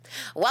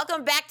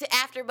Welcome back to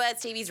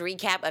AfterBuzz TV's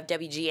recap of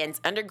WGN's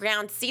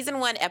Underground Season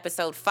 1,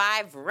 Episode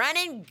 5, Run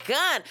and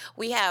Gun.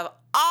 We have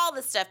all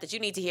the stuff that you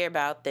need to hear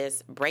about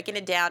this, breaking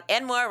it down,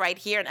 and more right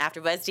here on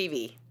AfterBuzz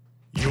TV.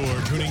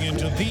 You're tuning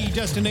into the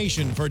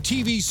destination for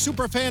TV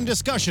superfan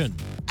discussion,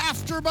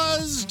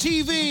 AfterBuzz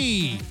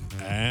TV.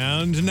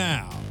 And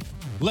now,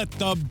 let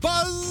the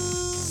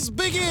buzz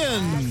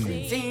begin.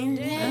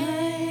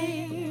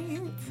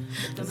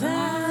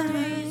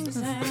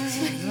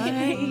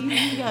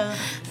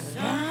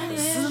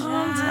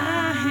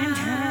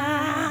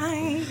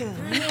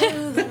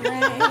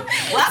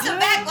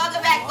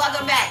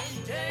 Welcome back.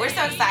 We're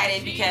so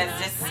excited because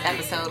this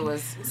episode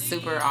was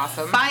super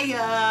awesome.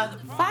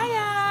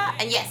 Fire!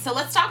 And yes, so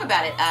let's talk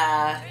about it.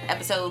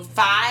 Episode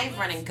 5,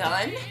 Run and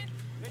Gun.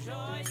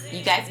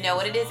 You guys know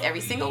what it is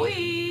every single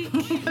week.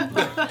 You know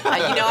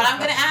what I'm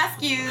going to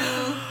ask you.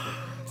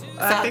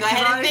 So go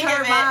ahead and think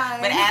of it.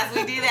 But as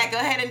we do that, go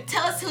ahead and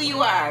tell us who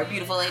you are,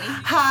 beautiful lady.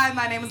 Hi,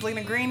 my name is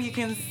Lena Green. You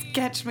can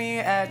catch me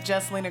at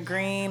Just Lena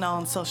Green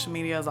on social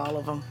medias, all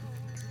of them.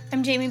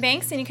 I'm Jamie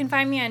Banks, and you can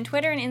find me on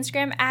Twitter and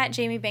Instagram at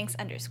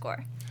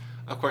JamieBanks_.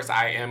 Of course,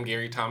 I am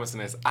Gary Thomas,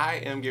 and I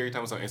am Gary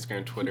Thomas on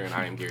Instagram, Twitter, and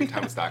I am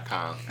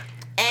GaryThomas.com.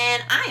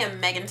 And I am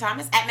Megan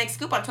Thomas at Meg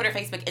Scoop on Twitter,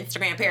 Facebook,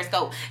 Instagram,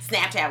 Periscope,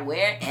 Snapchat,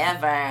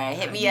 wherever.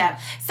 Hit me up.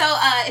 So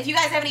if you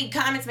guys have any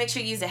comments, make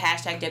sure you use the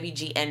hashtag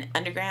WGN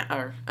Underground,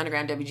 or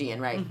Underground WGN,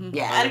 right? Mm-hmm.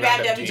 Yeah,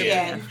 Underground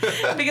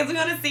WGN. Because we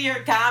want to see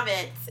your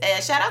comments.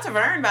 Shout out to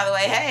Vern, by the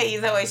way. Hey,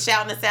 he's always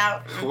shouting us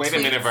out. Wait a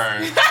minute,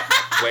 Vern.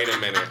 Wait a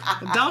minute.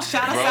 Don't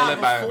shout us Roll out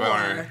it by before.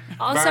 Vern.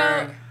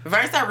 Also,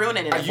 Vern started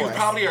ruining it. You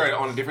probably are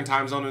on a different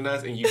time zone than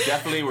us, and you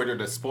definitely were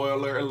the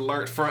spoiler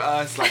alert for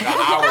us like an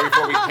hour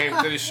before we came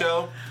to the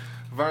show.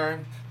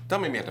 Vern,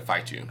 don't make me have to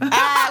fight you. We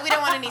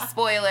don't want any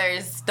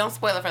spoilers. Don't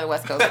spoil it for the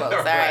West Coast folks.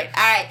 All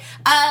right.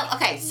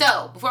 Okay,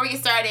 so before we get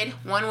started,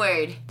 one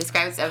word.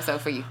 Describe this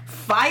episode for you.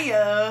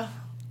 Fire!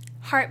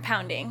 heart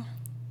pounding.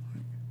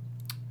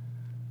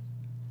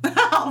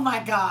 Oh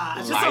my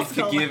gosh.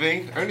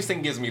 Life-giving.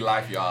 Ernestine gives me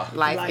life, y'all.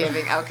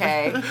 Life-giving,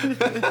 okay.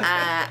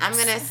 I'm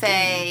going to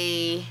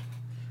say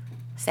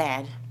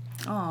sad.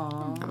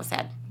 Aww. I'm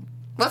sad.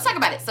 Let's talk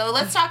about it. So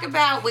let's talk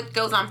about what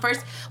goes on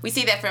first. We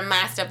see that from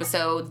last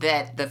episode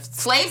that the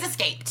slaves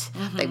escaped.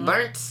 Mm-hmm. They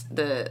burnt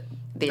the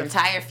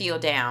entire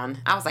field down.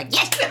 I was like,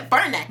 yes, you better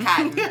burn that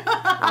cotton.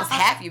 I was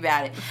happy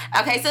about it.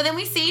 Okay, so then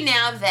we see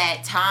now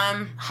that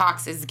Tom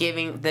Hawks is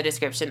giving the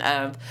description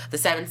of the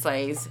 7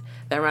 slaves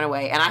that run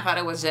away. And I thought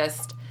it was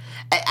just...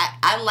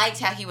 I liked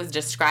how he was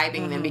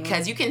describing them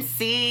because you can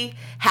see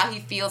how he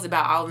feels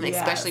about all of them,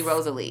 especially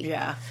Rosalie.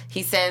 Yeah.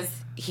 He says...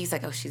 He's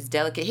like, oh, she's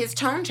delicate. His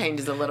tone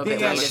changes a little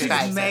bit when he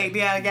describes her.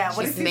 Yeah.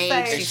 What she's does he made,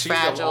 say? she's She's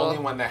fragile. the only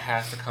one that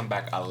has to come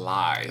back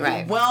alive.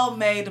 Right.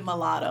 Well-made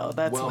mulatto.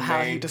 That's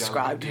how he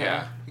described her.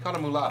 Yeah. He called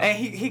her mulatto. And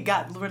he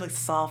got really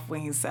soft when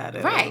he said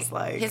it. Right. It was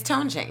like, his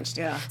tone changed.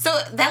 Yeah. So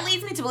that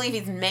leads me to believe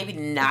he's maybe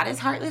not as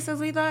heartless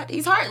as we thought.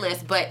 He's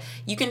heartless, but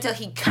you can tell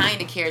he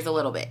kind of cares a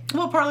little bit.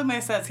 Well,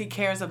 Parliament says he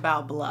cares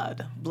about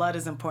blood. Blood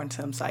is important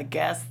to him, so I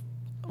guess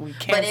we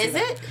can't. But is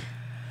it?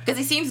 Because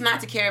he seems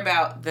not to care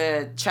about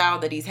the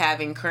child that he's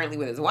having currently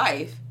with his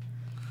wife.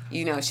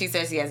 You know, she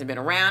says he hasn't been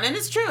around, and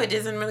it's true. It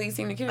doesn't really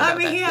seem to care about that. I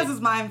mean, he has his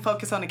mind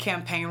focused on the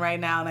campaign right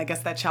now, and I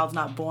guess that child's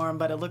not born,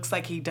 but it looks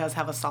like he does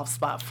have a soft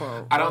spot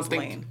for I don't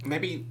Rosaline.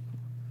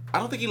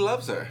 think he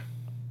loves her.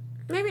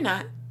 Maybe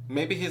not.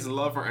 Maybe his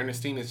love for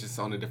Ernestine is just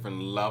on a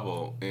different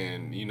level,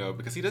 and, you know,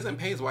 because he doesn't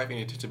pay his wife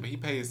any attention, but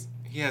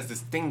he has this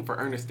thing for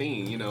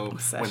Ernestine, you know,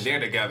 obsession. when they're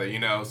together, you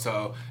know,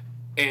 so...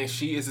 And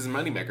she is his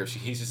moneymaker.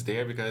 He's just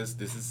there because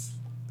this is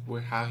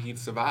how he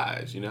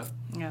survives, you know?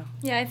 Yeah.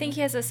 Yeah, I think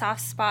he has a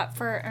soft spot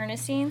for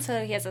Ernestine,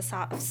 so he has a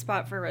soft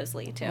spot for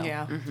Rosalie, too.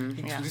 Yeah.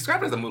 Mm-hmm. He's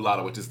described as a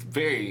mulatto, which is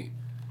very,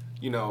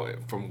 you know,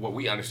 from what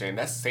we understand,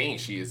 that's saying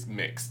she is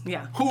mixed.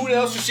 Yeah. Who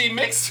else is she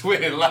mixed with?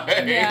 Like,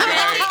 Yeah.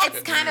 I mean,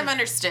 it's kind of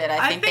understood.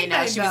 I think they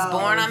know. She was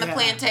born on the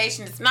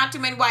plantation. It's not too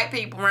many white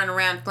people running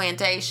around the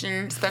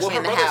plantation, especially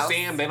in the house.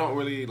 Sam, they don't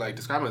really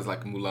describe him as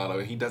like a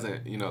mulatto. He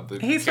doesn't, you know.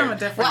 He's from a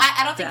different. Well,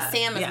 I don't think dad.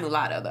 Sam is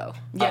mulatto though.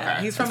 Yeah,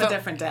 Okay. he's from a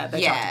different dad.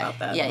 They talked about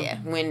that. Yeah.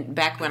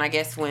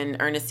 When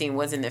Ernestine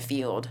was in the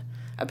field,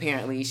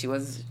 apparently she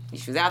was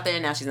out there.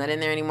 Now she's not in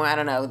there anymore. I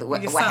don't know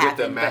what happened. With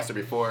the master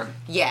before.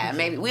 Yeah,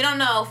 maybe we don't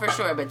know for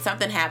sure, but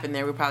something happened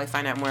there. We'll probably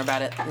find out more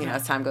about it. You know,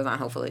 as time goes on,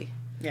 hopefully.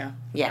 Yeah.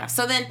 Yeah.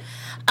 So then,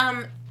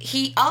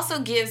 he also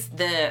gives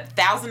the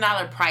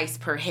 $1,000 price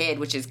per head,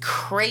 which is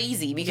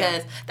crazy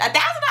because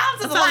 $1,000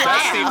 is a lot.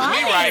 That seems now. to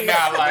me right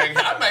now like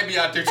I might be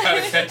out there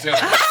trying to catch him.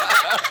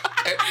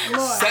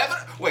 7?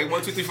 Wait,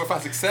 1, 2, 3, 4,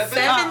 5, 6, 7.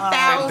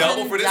 $7,000.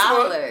 Double for this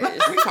one.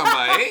 We talking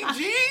about 8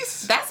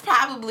 G's? That's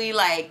probably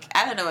like,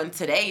 I don't know, in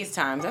today's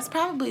times, that's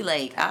probably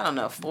like, I don't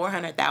know,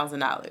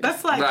 $400,000.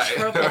 That's like Right.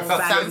 triple. Something.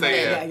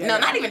 Something. No,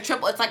 not even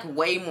triple. It's like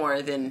way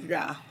more than.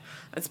 Yeah.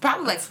 It's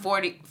probably like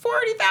 $40,000,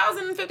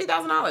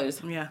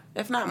 $50,000. Yeah.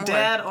 If not more.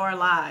 Dead or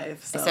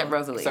alive. So. Except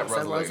Rosalie.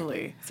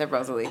 Except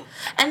Rosalie.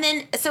 And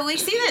then, so we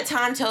see that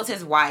Tom tells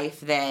his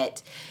wife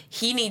that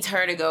he needs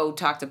her to go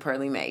talk to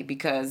Pearlie Mae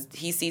because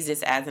he sees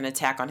this as an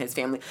attack on his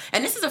family.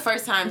 And this is the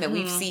first time that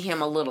we see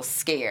him a little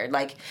scared.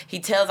 Like, he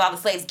tells all the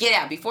slaves, get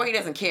out. Before, he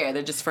doesn't care.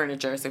 They're just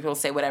furniture, so he'll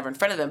say whatever in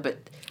front of them.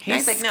 But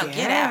he's like, no,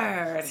 get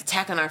out. It's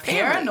attacking our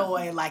family.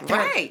 Paranoid. Like,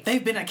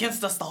 they've been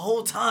against us the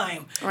whole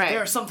time. Right.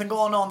 There's something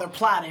going on. They're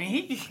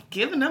plotting. He's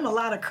giving them a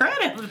lot of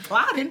credit for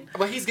plotting.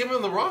 But he's giving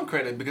them the wrong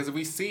credit because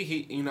we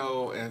see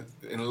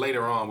and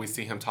later on we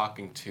see him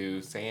talking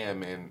to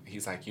Sam and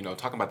he's like,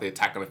 talking about the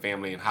attack on the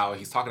family and how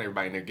he's talking to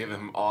everybody and they're giving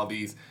him all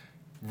these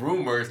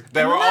rumors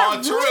that were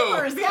all true.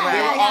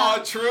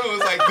 All true.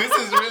 It's like, this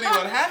is really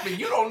what happened.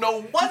 You don't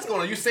know what's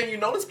going on. You're saying you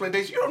know this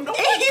plantation. You don't know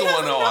what's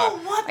going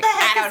on.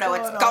 I don't know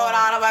what's going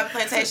on my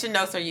plantation.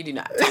 No, sir, you do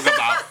not. Talk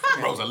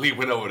about Rosalie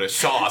went over to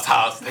Shaw's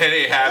house. That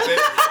ain't happened.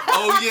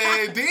 Oh,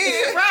 yeah, it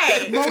did.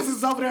 Right.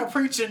 Moses over there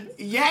preaching.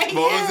 Yeah, he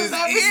Moses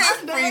is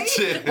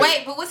preaching.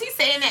 Wait, but was he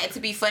saying that to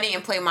be funny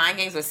and play mind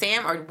games with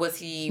Sam, or was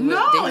he?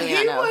 No,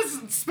 he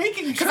was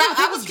speaking truth.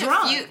 I was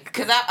confused.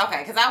 Because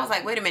I was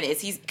like, wait a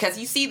minute, because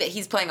you see that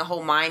he's playing a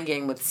whole mind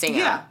game with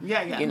Sam.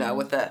 Yeah.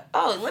 With the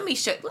let me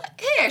shoot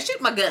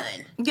my gun.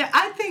 Yeah,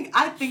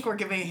 I think we're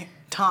giving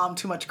Tom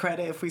too much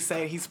credit if we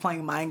say he's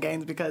playing mind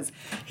games because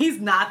he's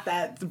not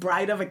that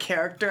bright of a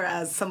character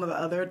as some of the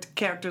other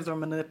characters are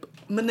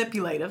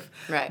manipulative.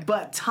 Right.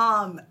 But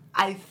Tom,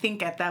 I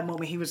think at that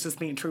moment he was just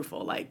being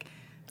truthful, like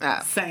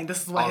saying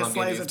this is what his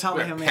slaves are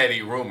telling him.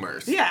 Petty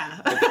rumors.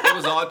 Yeah. It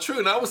was all true.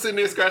 And I was sitting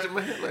there scratching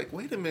my head like,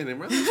 wait a minute,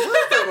 brother.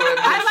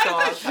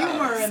 I like the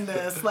humor in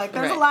this. Like,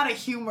 there's a lot of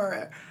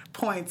humor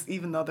points,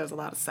 even though there's a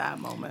lot of sad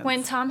moments.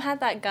 When Tom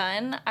had that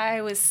gun,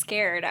 I was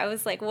scared. I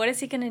was like, what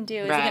is he going to do?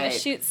 Is he going to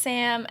shoot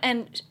Sam?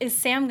 And is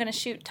Sam going to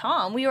shoot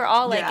Tom? We were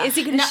all like, is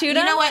he going to shoot him?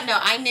 You know what? No,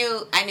 I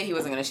knew he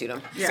wasn't going to shoot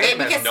him. Yeah. Sam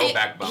has no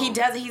backbone. He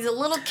does. He's a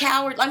little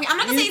coward. I mean, I'm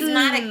not going to say he's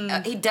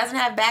not he doesn't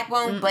have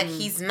backbone, but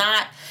he's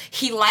not.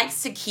 He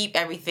likes to keep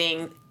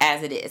everything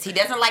as it is. He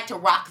doesn't like to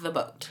rock the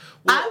boat.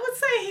 Well, I would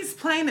say he's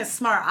playing it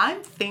smart.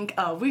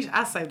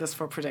 I'll save this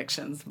for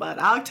predictions, but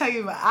I'll tell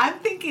you, I'm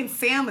thinking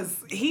Sam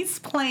he's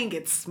playing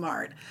it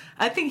smart.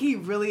 I think he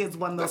really is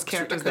one of those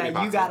characters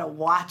that you gotta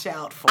watch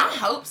out for. I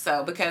hope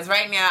so, because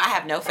right now I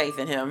have no faith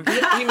in him.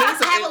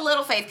 I have a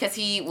little faith because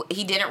he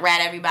didn't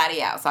rat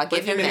everybody out, so I'll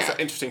give him that. He made some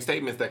interesting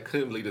statements that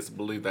could lead us to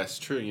believe that's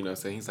true,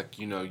 saying he's like,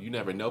 you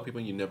never know people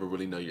and you never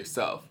really know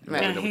yourself. You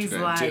and he's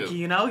like,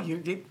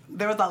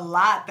 there's a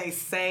lot they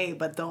say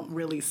but don't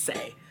really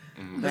say.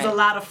 There's a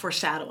lot of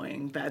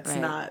foreshadowing that's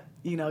not,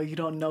 you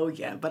don't know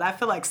yet. But I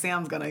feel like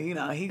Sam's gonna,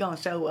 he gonna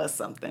show us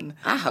something.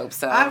 I hope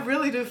so. I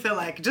really do feel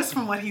like, just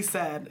from what he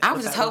said. I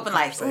was just hoping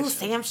like, ooh,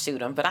 Sam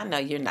shoot him, but I know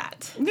you're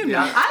not.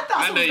 I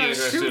thought someone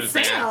was gonna shoot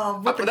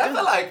Sam. But I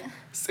feel like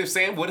if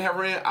Sam would have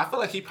ran, I feel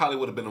like he probably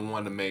would have been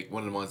one of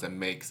the ones that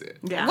makes it.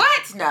 Yeah.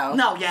 What? No.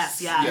 No, yes.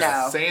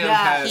 No. Sam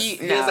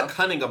has a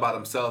cunning about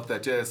himself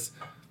that just,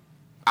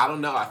 I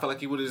don't know. I feel like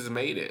he would have just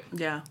made it.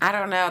 Yeah. I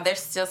don't know. There's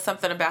still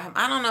something about him.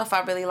 I don't know if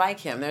I really like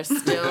him. There's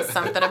still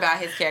something about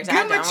his character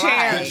Give him a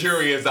chance. The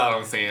jury is out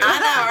on Sam. I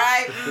know,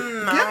 right?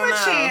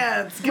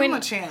 Give him a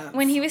chance.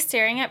 When he was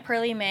staring at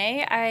Pearlie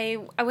Mae,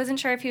 I wasn't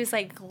sure if he was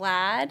like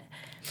glad.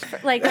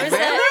 Like there was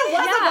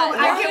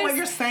I get what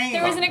you're saying.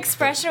 There was an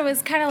expression. It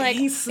was kind of like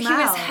he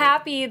was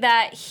happy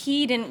that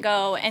he didn't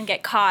go and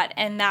get caught,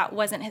 and that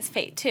wasn't his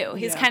fate too.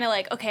 He was kind of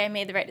like, okay, I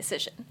made the right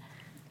decision.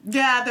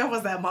 Yeah, there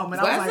was that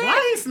moment. I was like, why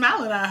are you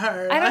smiling at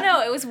her? I don't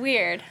know. It was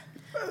weird.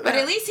 But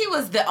at least he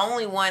was the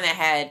only one that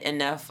had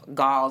enough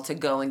gall to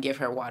go and give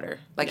her water.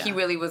 Like, he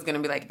really was going to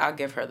be like, I'll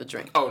give her the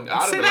drink. Oh,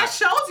 that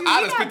shows you.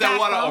 I just put that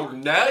water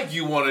on. Now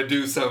you want to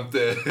do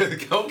something.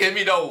 Don't give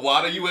me no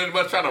water. You ain't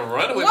much trying to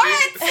run with me.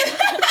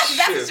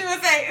 That's what you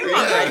would say.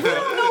 I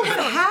don't know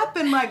what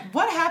happened. Like,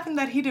 what happened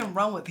that he didn't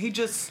run with? He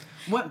just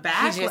went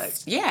back?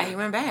 He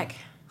went back.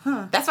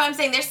 Huh. That's why I'm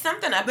saying there's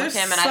something up with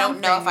him, and I don't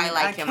know if I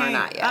like him or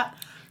not yet.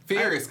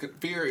 Fear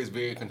is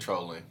very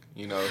controlling,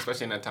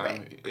 especially in that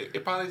time. Right.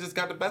 It probably just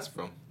got the best of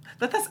him.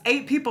 But that's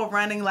 8 people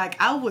running. Like,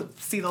 I would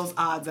see those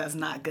odds as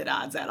not good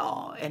odds at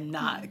all. And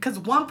not, because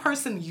one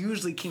person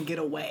usually can get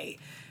away.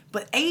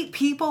 But 8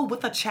 people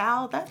with a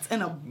child,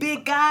 and a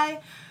big guy,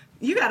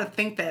 you got to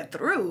think that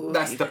through.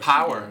 That's the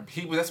power.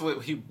 That's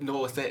what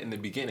Noah said in the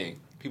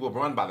beginning. People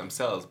run by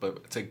themselves,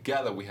 but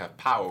together we have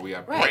power. We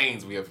have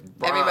brains. We have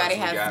bronze. Everybody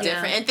has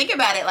different. And think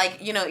about it, like,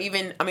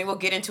 we'll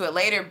get into it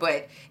later,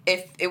 but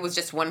if it was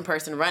just one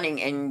person running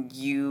and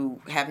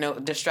you have no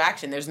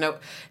distraction,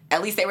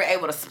 at least they were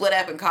able to split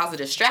up and cause a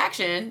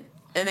distraction,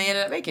 and they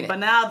ended up making it. But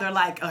now they're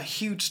like a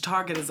huge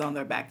target is on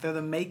their back. They're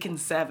the Macon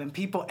 7.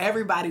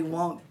 Everybody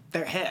want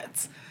their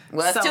heads.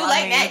 Well, it's too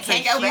late now.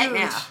 Can't go back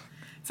now.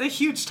 It's a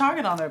huge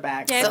target on their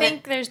back. Yeah, I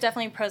think there's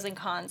definitely pros and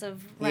cons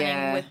of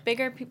running with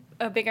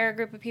a bigger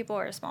group of people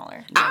or a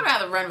smaller. I'd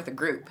rather run with a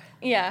group.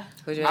 Yeah.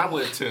 I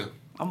would too.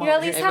 You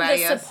at least have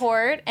the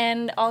support,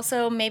 and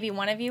also maybe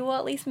one of you will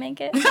at least make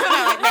it. Maybe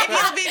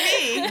it'll be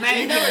me.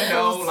 You never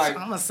know, like,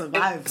 I'm a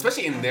survivor.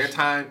 Especially in their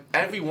time,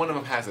 every one of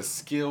them has a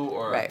skill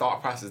or a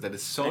thought process that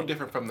is so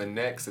different from the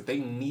next that they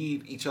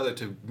need each other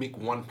to make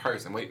one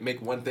person,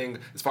 make one thing.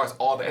 As far as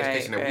all the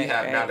education that we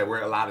have now, that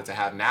we're allowed to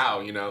have now,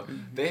 you know,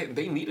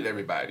 they needed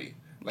everybody.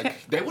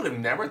 Like, they would have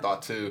never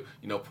thought to,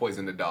 you know,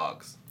 poison the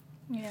dogs.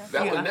 Yeah.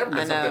 That would never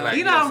been something like,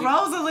 you know,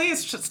 Rosalie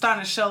is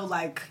starting to show,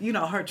 like, you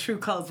know, her true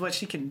colors, what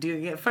she can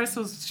do. At first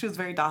she was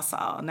very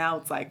docile. Now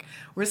it's like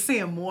we're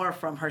seeing more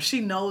from her.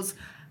 She knows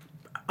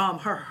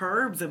her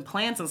herbs and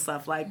plants and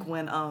stuff. Like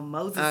when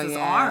Moses'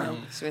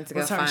 arm she went to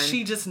was go her, find.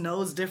 she just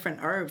knows different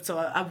herbs. So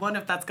I wonder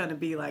if that's going to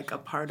be like a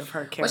part of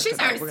her character. Well, she's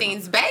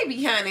Ernestine's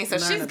baby, honey, so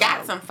she's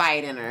got some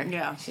fight in her.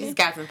 Yeah. She's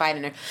got some fight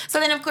in her.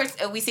 So then, of course,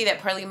 we see that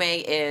Pearlie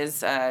Mae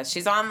is,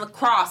 she's on the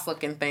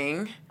cross-looking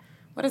thing.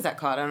 What is that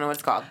called? I don't know what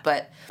it's called.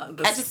 But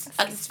I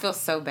just feel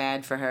so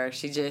bad for her.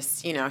 She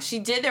just, you know, she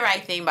did the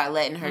right thing by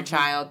letting her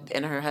child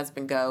and her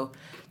husband go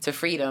to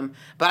freedom.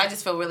 But I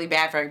just feel really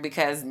bad for her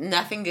because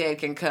nothing good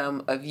can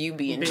come of you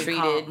being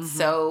treated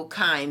so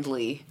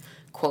kindly,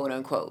 quote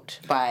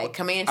unquote, by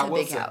coming into the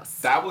big house.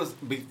 That was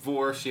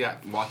before she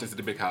walked into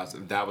the big house.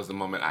 That was the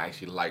moment I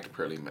actually liked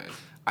Pearlie Mae.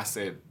 I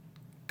said,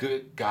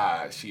 good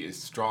God, she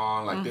is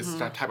strong. Like, this is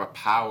that type of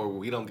power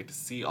we don't get to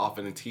see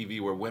often in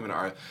TV where women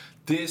are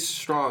this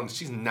strong.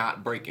 She's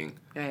not breaking.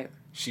 Right.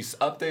 She's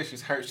up there,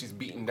 she's hurt, she's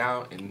beaten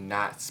down, and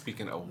not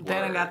speaking a word. They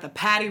done got the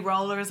patty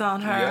rollers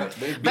on her. Yeah,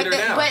 they beat her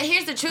down. But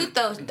here's the truth,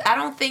 though. I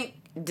don't think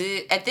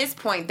at this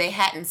point they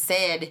hadn't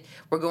said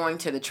we're going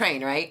to the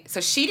train, right?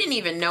 So she didn't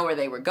even know where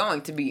they were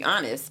going, to be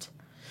honest.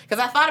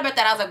 Because I thought about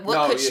that. I was like,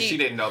 what could she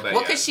didn't know that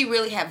What could she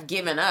really have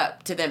given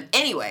up to them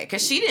anyway?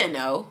 Because she didn't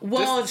know.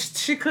 Well,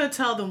 she could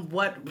tell them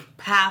what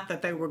path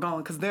that they were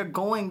going because they're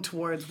going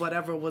towards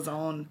whatever was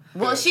on.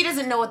 Well, she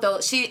doesn't know what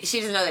those. She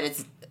doesn't know that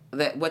it's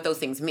what those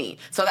things mean.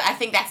 So I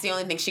think that's the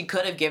only thing she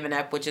could have given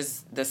up, which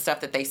is the stuff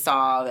that they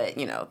saw that,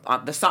 you know,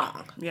 on the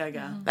song.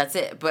 Yeah. That's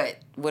it. But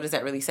what does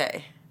that really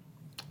say?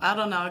 I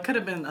don't know. It could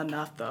have been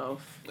enough though.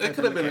 It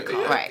could have been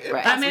right.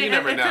 I mean, you it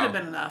never could know. have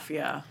been enough.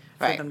 Yeah.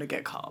 For them to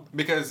get called.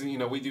 Because, you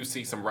know, we do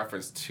see some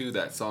reference to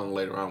that song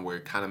later on where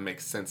it kind of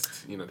makes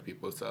sense, you know, to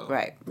people. So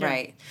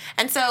Right.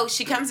 And so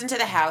she comes into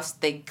the house,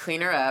 they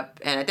clean her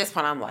up, and at this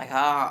point I'm like,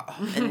 oh,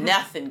 and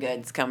nothing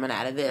good's coming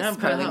out of this,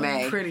 Pearlie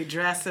Mae. Pretty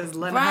dresses,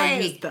 letting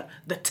her use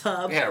the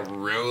tub. Yeah,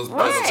 rose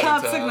The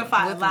tub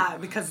signified a lot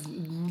because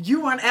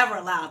you weren't ever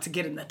allowed to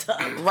get in the tub.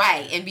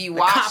 Right, and be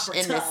washed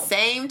in the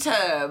same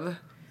tub.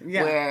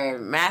 Yeah. Where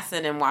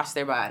Masson and washed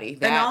their body.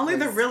 And only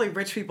the really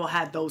rich people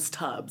had those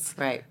tubs.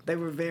 Right. They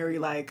were very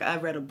like, I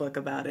read a book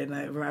about it and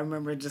I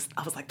remember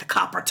I was like, the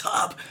copper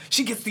tub.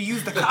 She gets to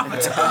use the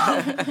copper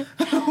tub.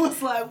 I was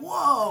like,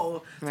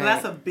 whoa. So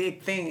that's a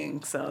big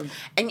thing. So.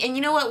 And you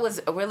know what was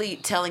really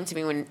telling to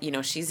me when, you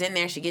know, she's in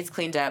there, she gets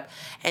cleaned up,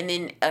 and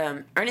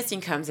then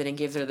Ernestine comes in and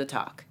gives her the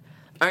talk.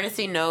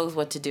 Ernestine knows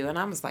what to do. And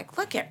I was like,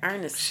 look at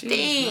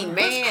Ernestine,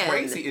 man. What's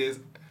crazy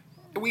is,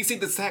 we see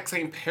the exact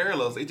same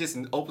parallels. It just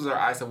opens our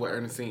eyes to what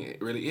Ernestine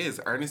really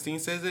is. Ernestine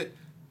says it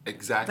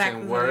exact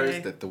same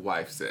words that the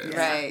wife says.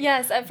 Right.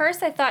 Yes, at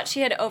first I thought she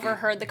had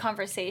overheard the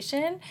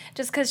conversation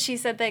just because she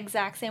said the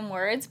exact same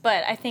words,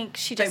 but I think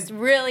she just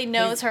really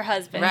knows her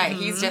husband. Right.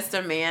 He's just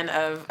a man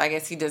of, I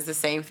guess he does the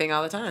same thing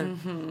all the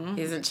time.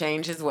 He doesn't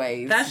change his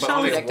ways. That But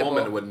only a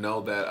woman would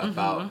know that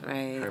about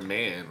Right. her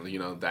man, you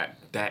know,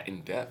 that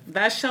in depth.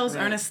 That shows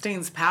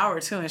Ernestine's power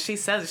too. And she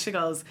says it, she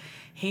goes,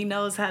 he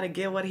knows how to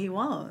get what he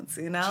wants,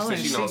 you know?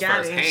 She knows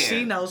firsthand. And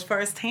she knows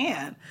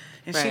firsthand.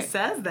 And she Right.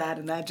 says that,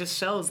 and that just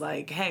shows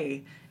like,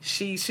 hey,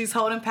 she's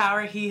holding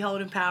power, he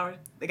holding power.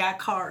 They got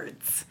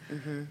cards,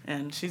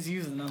 and she's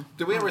using them.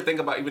 Do we ever think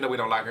about, even though we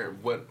don't like her,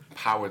 what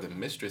power the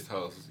mistress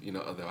holds, you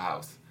know, of the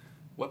house?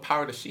 What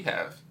power does she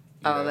have?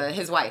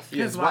 His wife.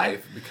 His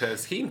wife,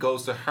 because he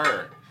goes to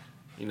her.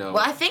 You know,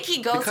 Well, I think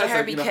he goes to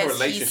her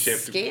because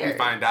he's scared. We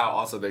find out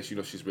also that, you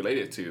know, she's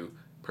related to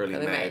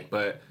Pearlie Mae,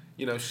 but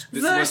you know, this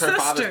They're was her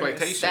father's sisters.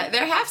 exploitation.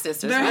 They're half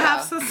sisters. They're yeah.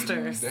 half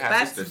sisters. They're half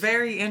That's sisters.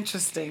 very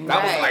interesting.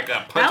 That was like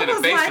a punch in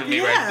the face for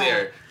me right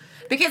there.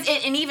 Because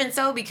and even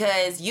so,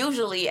 because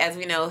usually, as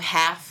we know,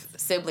 half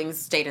siblings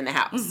stayed in the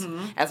house.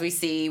 As we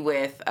see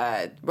with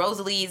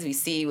Rosalie's, we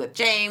see with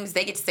James,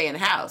 they get to stay in the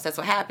house. That's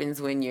what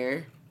happens when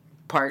you're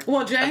part.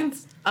 Well,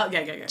 James.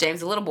 Yeah.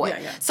 James, a little boy.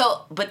 Yeah.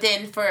 So, but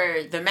then for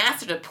the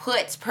master to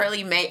put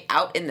Pearlie Mae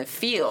out in the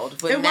field,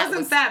 It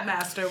wasn't that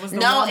master. It was the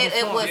no, one it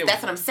before. was.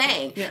 That's what I'm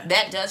saying. Yeah.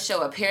 That does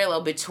show a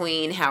parallel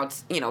between how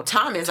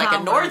Tom is like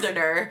a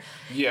northerner.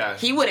 Yeah.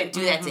 He wouldn't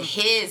do that to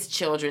his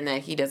children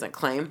that he doesn't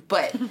claim.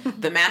 But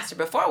the master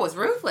before was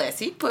ruthless.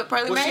 He put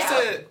Pearlie Mae she out.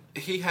 said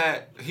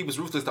he was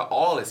ruthless to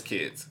all his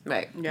kids.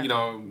 Right. Yeah. You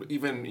know,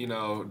 even, you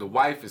know, the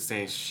wife is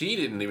saying she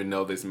didn't even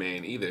know this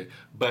man either.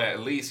 But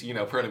at least, you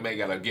know, Pearlie Mae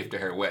got a gift to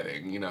her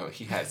wedding. You know,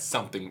 he had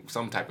some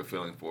type of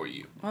feeling for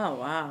you. Oh,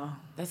 wow.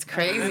 That's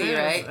crazy, It is.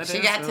 right? It She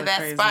is got to really that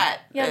crazy. spot.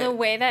 Yeah, the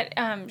way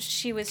that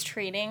she was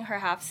treating her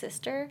half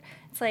sister,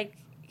 it's like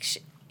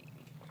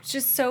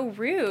just so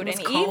rude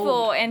and cold.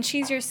 evil, and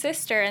she's your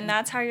sister, and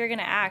that's how you're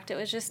gonna act. It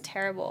was just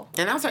terrible.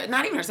 And that was her,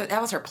 not even her,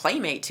 that was her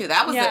playmate too.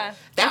 That was Yeah.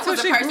 that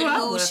was the who she person grew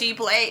up who with. she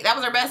played. That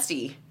was her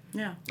bestie.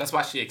 Yeah. That's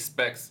why she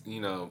expects,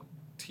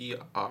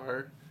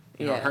 TR,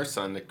 her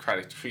son to try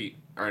to treat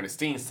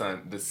Ernestine's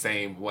son the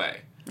same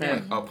way. Right.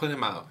 Like, oh, put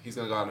him out. He's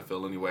going to go out on the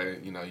field anyway.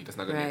 He's just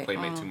not going to be a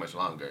playmate too much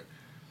longer.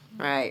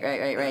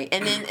 Right.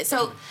 And then,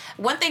 so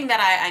one thing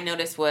that I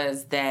noticed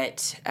was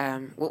that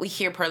what we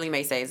hear Pearlie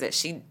Mae say is that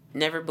she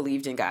never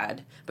believed in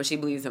God, but she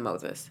believes in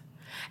Moses.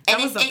 And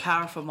That was a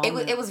powerful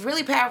moment. It was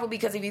really powerful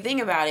because if you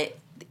think about it,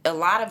 a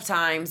lot of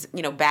times,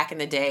 back in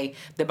the day,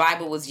 the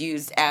Bible was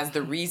used as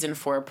the reason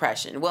for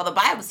oppression. Well, the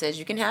Bible says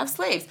you can have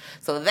slaves.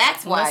 So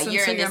that's why Listen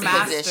you're to in this your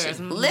masters. position.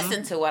 Mm-hmm.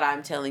 Listen to what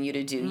I'm telling you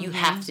to do. You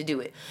have to do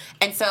it.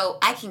 And so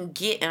I can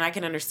get and I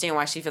can understand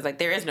why she feels like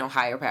there is no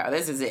higher power.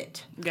 This is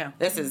it. Yeah.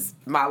 This is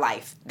my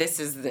life. This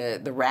is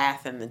the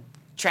wrath and the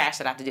trash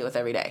that I have to deal with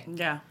every day.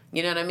 Yeah.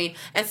 You know what I mean?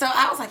 And so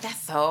I was like,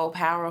 that's so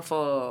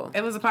powerful.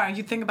 It was a part.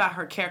 You think about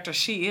her character.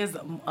 She is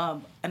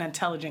an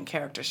intelligent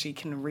character. She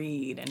can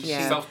read and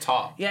Yeah. she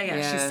Self-taught.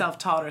 Yeah. She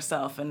self-taught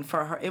herself, and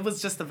for her, it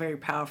was just a very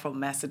powerful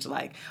message.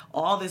 Like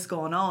all this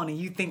going on, and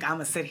you think I'm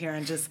gonna sit here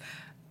and just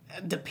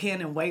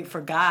depend and wait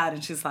for God,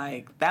 and she's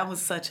like, that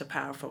was such a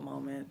powerful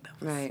moment.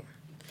 Right.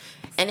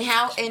 And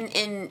how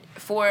and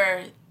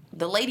for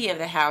the lady of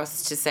the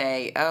house to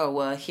say, oh,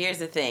 well, here's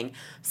the thing.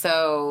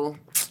 So,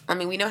 I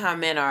mean, we know how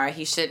men are.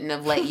 He shouldn't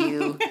have let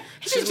you.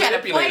 She's trying to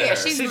play her.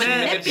 She's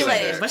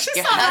manipulated. But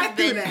she saw right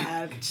through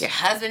that. Your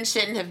husband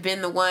shouldn't have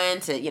been the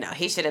one to,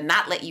 he should have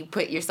not let you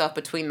put yourself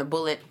between the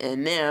bullet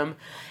and them.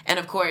 And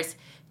of course,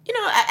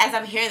 as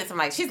I'm hearing this, I'm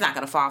like, she's not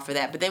going to fall for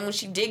that. But then when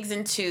she digs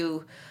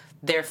into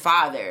their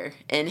father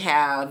and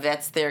how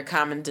that's their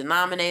common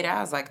denominator,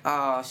 I was like,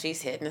 oh,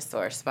 she's hitting a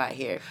sore spot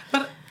here.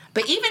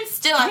 But even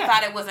still, I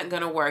thought it wasn't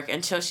going to work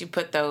until she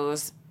put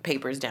those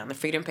papers down, the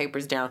Freedom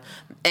Papers down.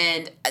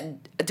 And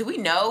do we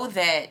know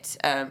that,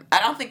 I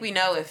don't think we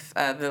know if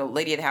the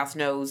lady of the house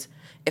knows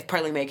if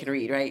Pearlie Mae can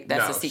read, right?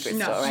 That's a secret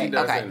still, right? She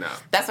doesn't know.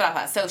 That's what I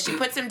thought. So she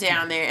puts him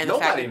down there, and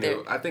Nobody the fact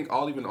knew. I think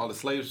all the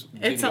slaves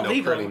It's didn't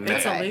illegal. know Pearlie Mae.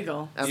 It's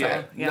illegal.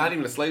 Okay. Yeah. Not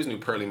even the slaves knew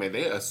Pearlie Mae.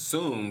 They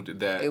assumed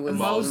that It was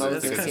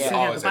Moses, because because he he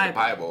always had had the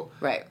Bible.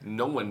 Right.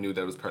 No one knew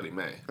that it was Pearlie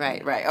Mae.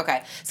 Right.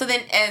 Okay. So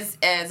then,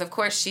 as of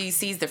course she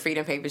sees the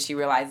Freedom Papers, she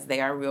realizes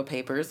they are real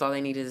papers. All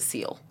they need is a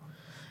seal.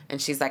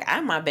 And she's like,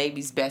 I'm my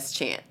baby's best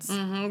chance.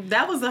 Mm-hmm.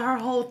 That was her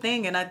whole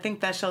thing, and I think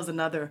that shows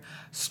another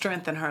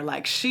strength in her.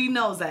 Like, she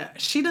knows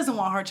that she doesn't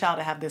want her child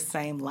to have this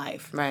same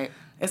life. Right.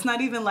 It's not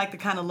even like the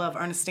kind of love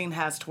Ernestine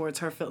has towards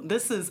her film.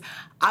 This is,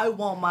 I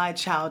want my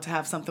child to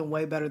have something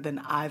way better than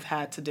I've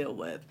had to deal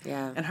with.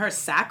 Yeah. And her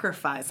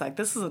sacrifice, like,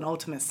 this is an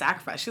ultimate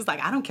sacrifice. She's like,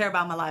 I don't care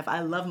about my life.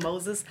 I love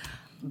Moses,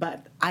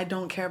 but I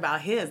don't care about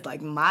his. Like,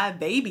 my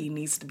baby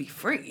needs to be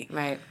free.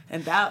 Right.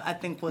 And that, I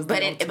think, was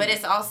But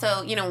it's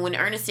also, when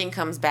Ernestine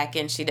comes back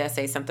in, she does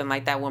say something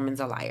like, that woman's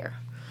a liar.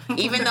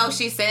 Even though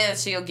she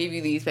says she'll give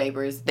you these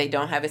papers, they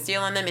don't have a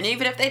seal on them. And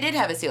even if they did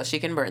have a seal, she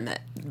can burn the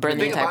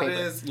entire paper.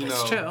 Is,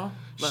 it's true.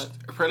 But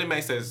Pearlie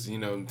Mae says,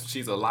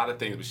 she's a lot of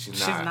things, but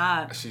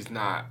she's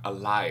not a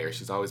liar.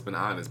 She's always been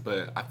honest.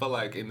 But I feel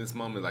like in this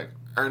moment, like,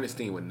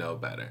 Ernestine would know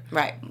better.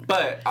 Right.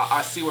 But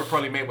I see what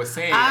Pearlie Mae was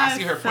saying. I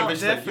see her point.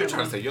 She's like, you're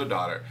trying to say your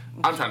daughter.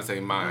 I'm trying to say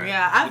mine.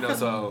 Yeah,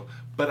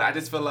 but I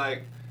just feel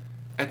like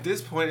at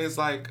this point, it's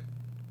like,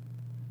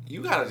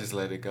 you gotta just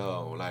let it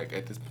go. Like,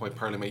 at this point,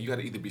 Pearlie Mae, you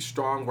gotta either be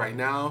strong right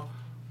now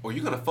or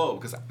you're gonna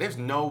fold, because there's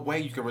no way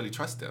you can really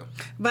trust them.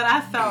 But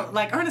I felt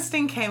like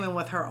Ernestine came in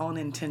with her own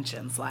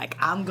intentions. Like,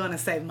 I'm gonna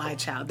save my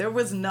child. There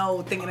was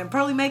no thinking, and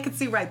Pearlie Mae could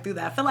see right through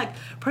that. I feel like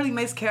Pearlie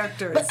Mae's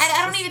character is... But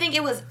I don't even think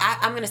it was,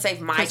 I'm gonna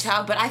save my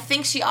child, but I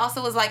think she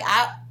also was like,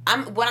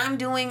 I'm what I'm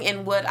doing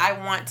and what I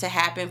want to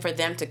happen for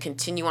them to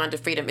continue on to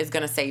freedom is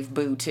gonna save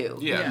Boo too.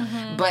 Yeah.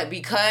 Mm-hmm. But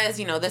because,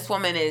 this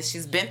woman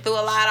she's been through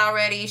a lot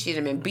already, she's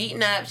been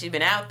beaten up, she's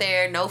been out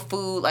there, no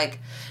food, like,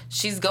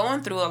 she's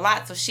going through a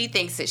lot, so she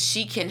thinks that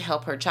she can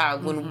help her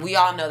child when we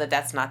all know that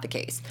that's not the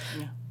case.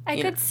 Yeah.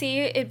 I could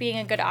see it being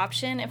a good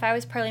option. If I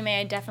was Pearlie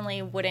Mae, I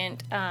definitely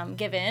wouldn't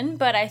give in,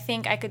 but I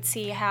think I could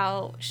see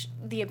how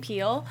the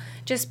appeal,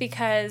 just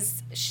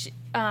because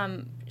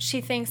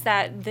she thinks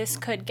that this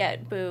could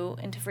get Boo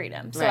into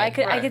freedom. So Right,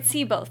 I could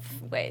see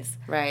both ways.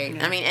 Right.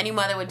 Yeah. I mean, any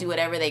mother would do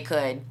whatever they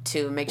could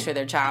to make sure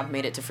their child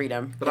made it to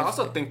freedom. But I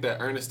also think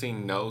that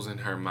Ernestine knows in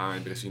her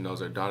mind, because she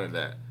knows her daughter,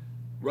 that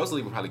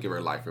Rosalie would probably give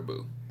her life for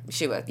Boo.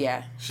 She would,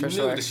 yeah, She for knew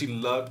sure. that she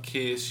loved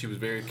kids. She was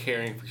very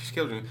caring for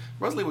children.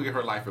 Rosalie would give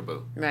her life for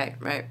Boo. Right.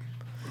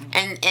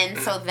 And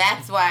so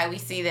that's why we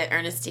see that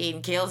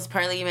Ernestine kills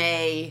Pearlie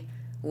Mae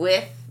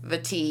with the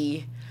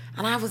tea.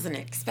 And I wasn't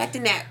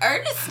expecting that.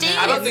 Ernestine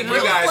I don't think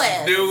you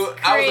guys knew.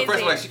 I was the first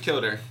Crazy. one, like, she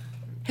killed her.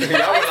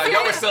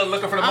 y'all were still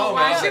looking for the moment.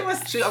 Why I she like,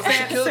 was she killed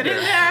sitting her.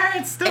 there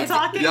and still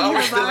talking. Y'all were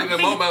You're still in the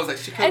like- moment. I was like,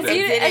 she killed her.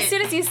 As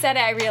soon as you said it,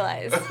 I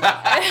realized.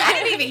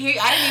 I didn't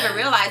even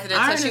realize it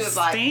until she was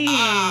like,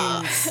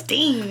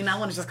 Steen. I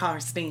want to just call her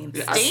Steen.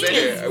 Yeah, I Steen said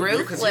is it,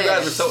 because you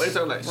guys were so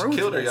into it. Like, she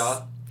killed her, Ruthless.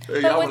 y'all.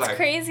 But what's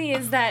crazy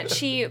is that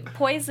she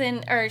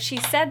poisoned, or she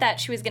said that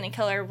she was going to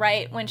kill her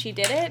right when she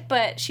did it,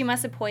 but she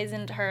must have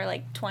poisoned her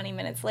like 20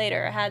 minutes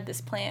later, had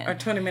this plan. Or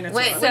 20 minutes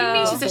Wait, what do you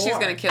mean she said she was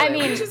going to kill her?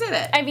 When did she say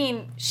that? I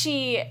mean,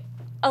 she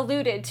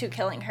alluded to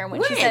killing her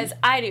when she says,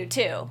 I do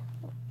too.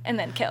 And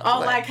then killed.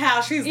 Oh, like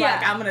how she's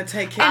like, I'm gonna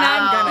take care.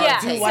 I'm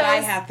gonna do what I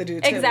have to do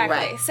too. Exactly.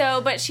 Right.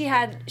 So, but she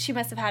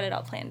must have had it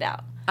all planned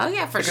out. Oh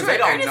yeah, for because sure.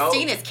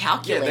 Ernestine is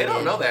calculated. Yeah, they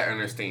don't know that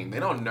Ernestine.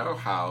 They don't know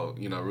how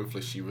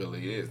ruthless she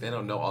really is. They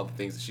don't know all the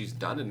things that she's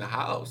done in the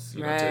house,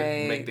 you know,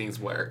 to make things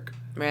work.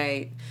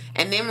 Right.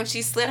 And then when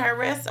she slit her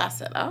wrist, I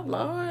said, "Oh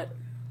Lord."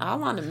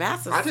 All on the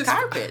massive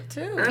carpet, too.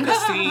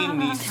 Ernestine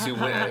needs to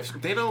win.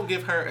 They don't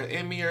give her an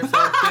Emmy or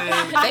something.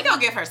 They gonna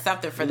give her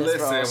something for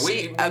this role.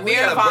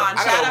 Amira Vaughn,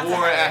 I got a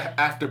award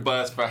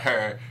AfterBuzz for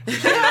her. They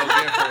don't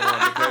give her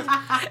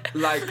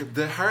one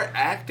because, her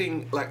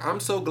acting, I'm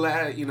so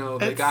glad,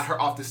 they got her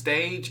off the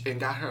stage and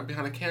got her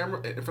behind a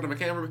camera, in front of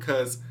a camera,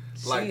 because,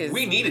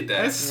 we needed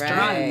that. It's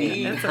strong. We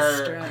need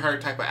her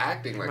type of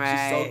acting. She's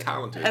so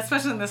talented.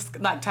 Especially in this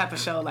type of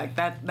show,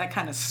 that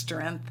kind of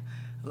strength.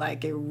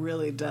 It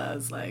really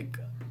does,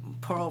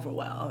 pour over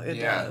well. It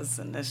does.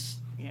 And it's,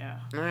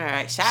 All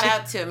right. Shout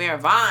out to Amira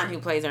Vaughn, who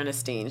plays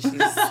Ernestine. She's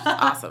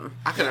awesome.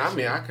 I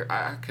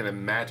can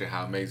imagine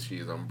how amazing she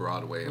is on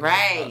Broadway.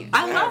 Right.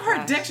 I love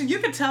her diction. You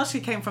can tell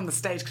she came from the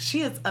stage because she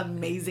has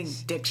amazing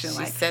diction.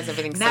 She says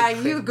everything now so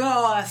quick. you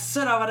go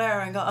sit over there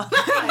and go.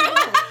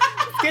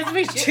 Gives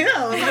me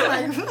chills.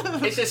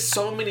 It's just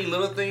so many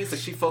little things that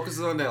she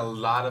focuses on that a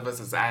lot of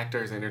us as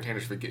actors and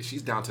entertainers forget.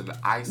 She's down to the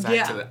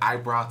eyesight, to the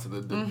eyebrow, to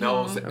the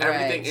nose.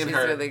 Everything in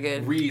her really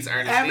good. Reads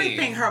Ernestine.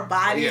 Everything, her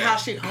body, how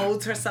she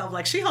holds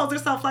herself. She holds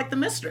herself like the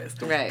mistress.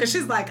 Right. Because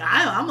she's like,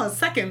 I'm a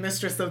second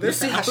mistress of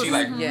this house. How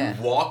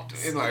she walked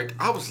and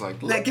I was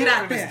like, look get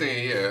out there.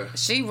 Yeah.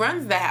 She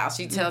runs the house.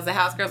 She tells the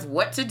house girls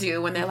what to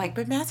do when they're like,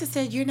 but Master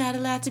said you're not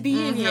allowed to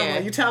be in here.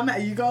 Well, you tell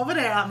me, you go over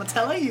there, I'm going to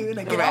tell you, and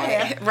then get over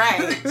there.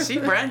 Right. She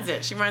runs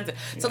it.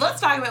 So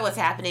let's talk about what's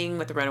happening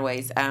with the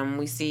runaways.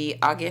 We see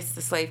August,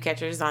 the slave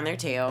catcher, is on their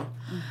tail.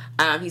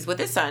 He's with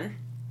his son.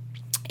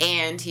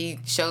 And he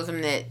shows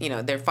them that,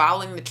 they're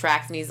following the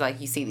tracks. And he's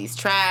like, you see these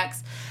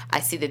tracks. I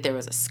see that there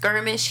was a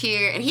skirmish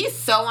here. And he's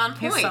so on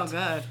point. He's so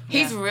good.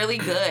 He's really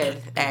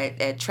good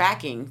at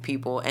tracking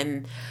people.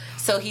 And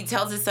so he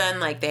tells his son,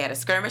 they had a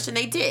skirmish, and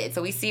they did.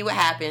 So we see what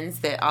happens,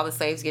 that all the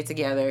slaves get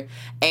together.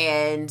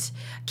 And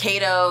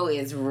Cato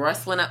is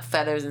rustling up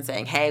feathers and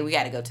saying, hey, we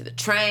got to go to the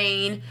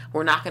train.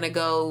 We're not going to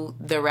go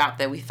the route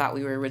that we thought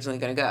we were originally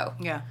going to go.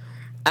 Yeah.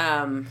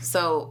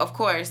 So of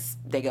course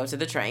they go to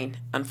the train,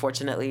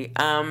 unfortunately.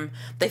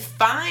 They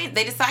decide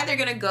they're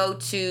gonna go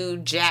to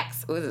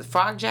Jack's, what is it,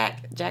 Frog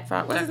Jack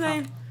Frog, what's his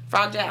name?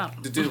 Frog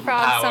Jack. The dude from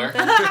Frog Power.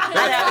 something.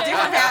 Yeah, the dude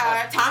from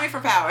Power. Tommy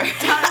from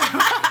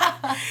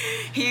Power.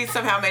 He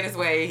somehow made his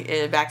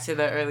way back to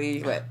the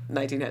early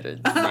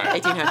 1900s,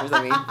 1800s.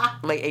 I mean,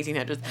 late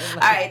 1800s. All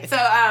right, so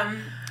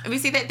we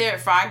see that they're at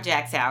Frog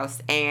Jack's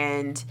house,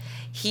 and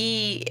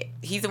he's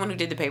the one who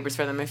did the papers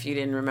for them, if you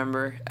didn't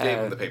remember. Gave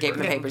him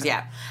the papers,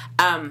 yeah.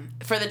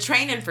 For the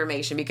train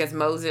information, because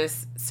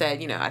Moses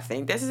said, I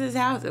think this is his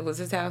house. It was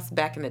his house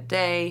back in the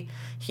day.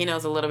 He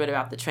knows a little bit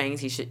about the trains.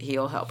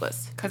 He'll help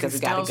us. Because he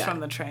steals from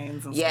the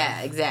trains and stuff.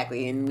 Yeah,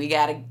 exactly. And we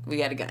got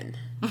a gun.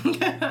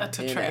 to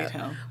trade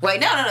him. Wait,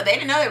 no. They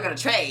didn't know they were going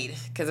to trade.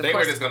 They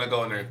were just going to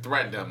go in there and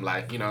threaten them,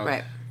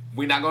 right.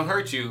 We're not going to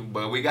hurt you,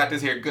 but we got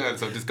this here gun,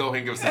 so just go ahead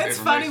and give us some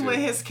information. It's funny with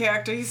his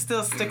character, he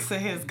still sticks to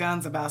his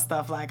guns about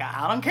stuff like,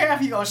 I don't care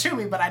if you're going to shoot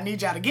me, but I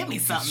need y'all to give me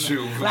something.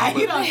 Shoot.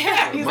 He don't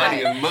care. He's money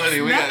is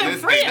money. We got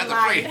this free thing, in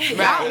life. free.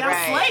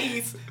 Y'all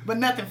slaves, but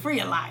nothing free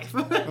in life.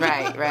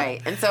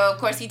 Right. And so, of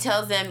course, he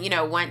tells them,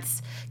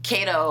 once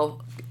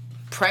Cato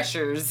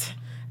pressures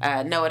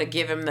Noah to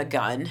give him the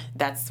gun,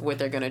 that's what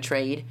they're going to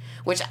trade,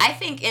 which I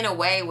think in a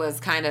way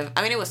was kind of,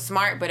 it was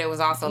smart, but it was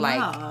also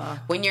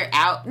when you're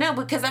out,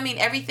 because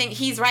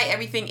he's right,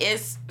 everything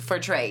is for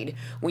trade.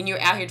 When you're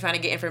out here trying to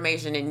get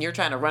information and you're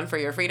trying to run for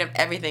your freedom,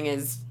 everything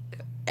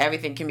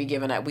can be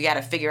given up. We got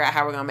to figure out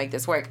how we're going to make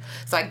this work.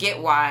 So I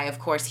get why, of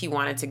course, he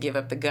wanted to give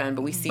up the gun,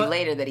 but we see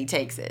later that he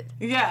takes it.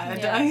 Yeah.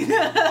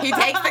 He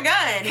takes the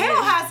gun.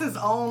 Cato has his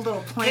own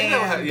little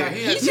plan.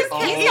 He's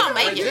going to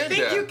make it. You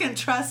think you can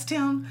trust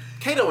him?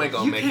 Cato ain't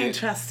going to make it. You can't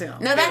trust him.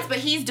 No, but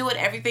he's doing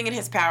everything in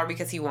his power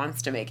because he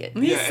wants to make it.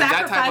 He's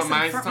that type of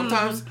sacrificing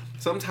mind.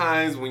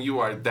 Sometimes when you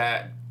are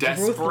that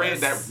desperate, ruthless.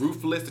 that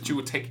ruthless that you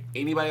would take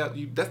anybody out,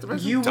 that's the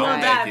reason you will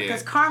die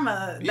because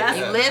karma. You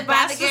live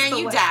by the gun,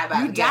 you die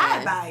by it. You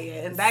die by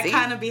it, and that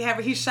kind of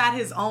behavior. He shot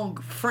his own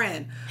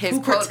friend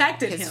who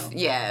protected him.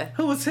 Yeah,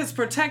 who was his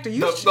protector.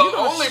 The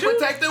only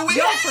protector we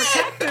your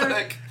had.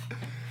 protector.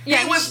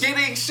 Yeah, he was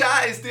getting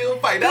shot and still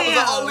fighting. That was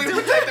the only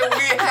protector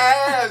we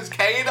have.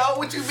 Kato,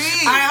 what you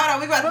mean? All right, hold on.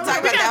 We about to talk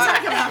about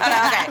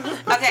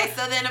that. Okay,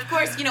 so then, of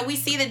course, we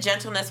see the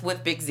gentleness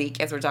with Big Zeke,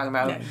 as we're talking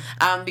about.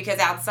 Because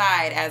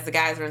outside, as the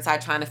guys are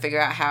inside trying to figure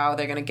out how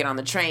they're going to get on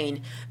the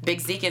train, Big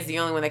Zeke is the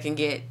only one that can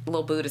get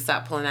Lil Boo to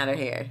stop pulling out her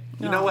hair.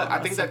 You know what? I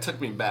think that took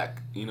me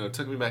back. It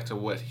took me back to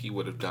what he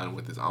would have done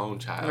with his own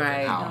child. Right.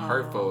 And how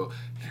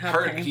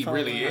hurt he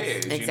really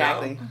is.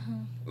 Exactly.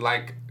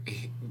 Like,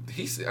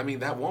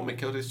 that woman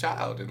killed his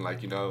child. And,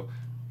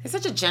 There's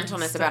such a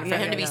gentleness about it for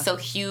him to be so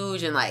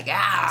huge and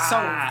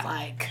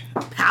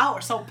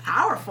so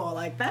powerful.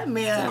 Like that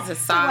man, that's a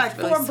soft,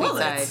 like 4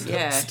 bullets. Side.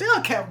 Yeah,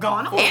 still kept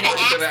going. And an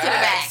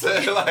axe to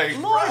the back.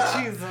 Lord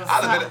Jesus,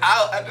 I'd have been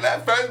out after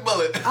that first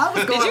bullet. I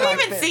was going. Did you like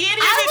even this. see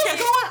any of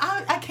it?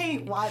 I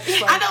can't watch.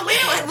 Like, I know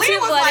Leah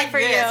was like for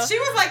this. you. She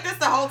was like this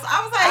the whole time.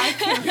 I was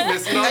like, You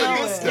missing all the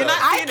good stuff. You're not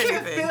I seeing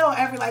can anything. feel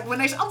every when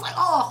they. I was like,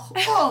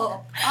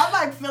 I'm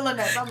like feeling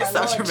that. I'm You're like,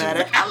 so Lord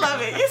dramatic. Jesus. I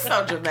love it. You're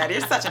so dramatic.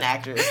 You're such an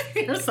actress.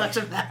 You're such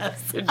a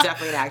mess. You're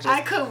definitely an actress.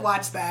 I couldn't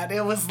watch that.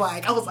 It was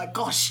like I was like,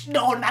 gosh,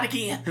 no, not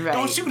again. Right.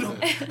 Don't shoot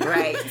him.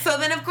 Right. So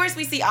then, of course,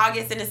 we see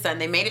August and his son.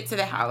 They made it to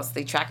the house.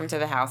 They track him to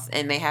the house,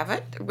 and they have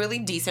a really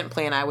decent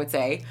plan, I would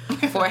say,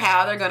 for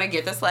how they're going to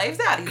get the slaves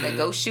out. He's like,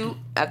 go shoot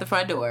at the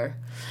front door.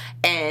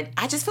 And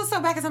I just feel so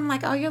bad because I'm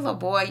like, oh, your little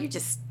boy, you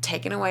just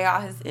taking away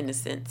all his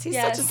innocence. He's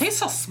He's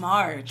so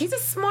smart. He's a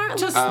smart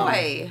little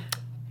boy.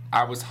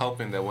 I was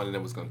hoping that one of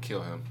them was going to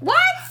kill him. What?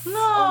 No,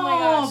 Oh my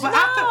gosh. but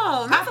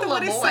No, after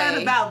what he little said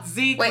boy. about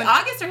Zeke. Wait, when-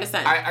 August or his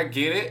son? I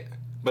get it,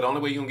 but the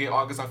only way you can get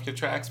August off your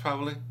tracks,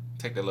 probably,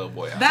 take that little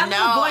boy out. that No,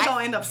 little boy I-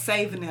 gonna end up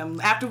saving him.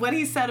 After what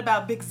he said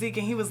about Big Zeke,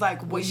 and he was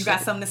like, well, you got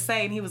should- something to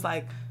say? And he was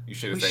like, You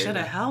should we have should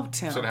have helped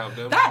him. Should have helped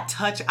him. That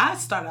touch, I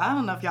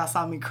don't know if y'all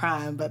saw me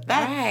crying, but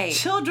that Right.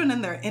 children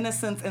and their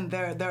innocence and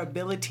their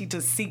ability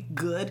to seek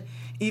good,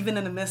 even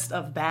in the midst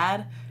of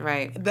bad,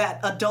 Right. that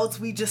adults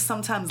we just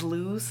sometimes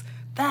lose,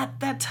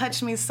 that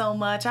touched me so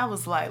much. I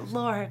was like,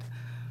 Lord,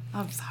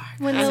 I'm sorry.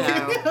 When I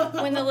the,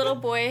 know. when the little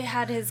boy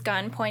had his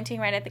gun pointing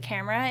right at the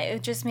camera,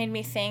 it just made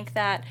me think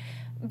that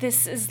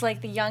this is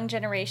like the young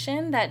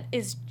generation that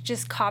is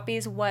just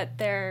copies what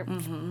their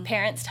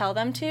parents tell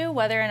them to,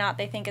 whether or not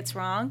they think it's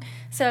wrong.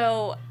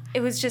 So he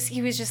was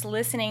just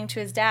listening to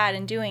his dad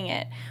and doing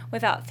it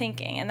without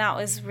thinking, and that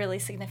was really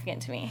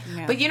significant to me.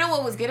 Yeah. But you know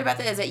what was good about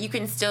that is that you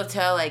can still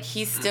tell, like,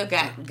 he's still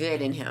got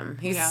good in him.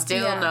 He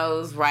still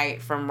knows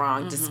right from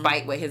wrong,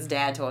 despite what his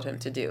dad told him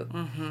to do.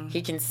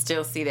 He can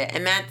still see that,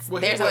 and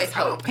there's always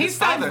hope. He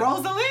said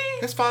Rosalie?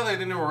 His father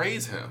didn't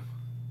raise him.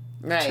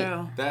 Right.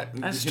 True.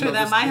 That's true.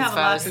 That might have a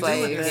lot to do with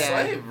slave, it. The yeah.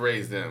 slave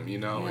raised him,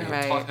 and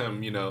Right. taught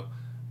him,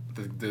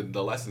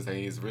 the lessons that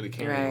he's really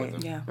carrying with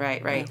him. Yeah.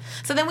 Right.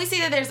 So then we see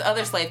that there's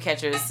other slave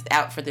catchers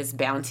out for this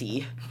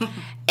bounty,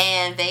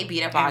 and they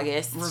beat up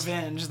August.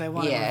 Revenge. They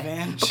wanted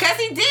revenge. Because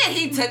he did.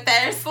 He took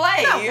their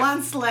slave. Not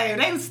one slave.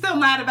 They was still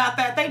mad about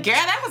that. Girl,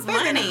 that was They've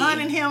been money.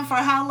 hunting him for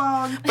how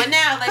long? But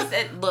now they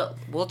said, look,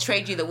 we'll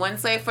trade you the one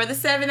slave for the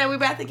 7 that we're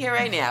about to get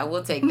right now.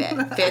 We'll take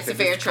that. It's a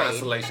fair trade.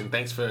 Consolation.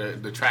 Thanks for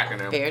the tracking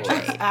them. Fair for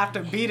us. trade.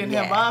 After beating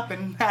him up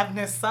and having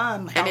his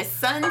son help. And his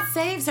son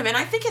saves him. And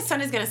I think his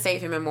son is going to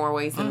save him in more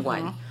ways than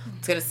one.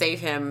 It's going to save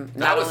him That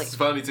not was only...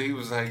 funny too. He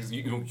was like,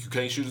 "You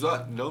can't shoot us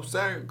up." No,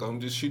 sir. Gonna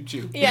just shoot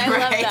you. Yeah, I love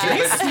Right.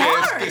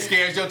 that. It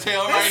scares your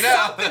tail right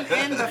Something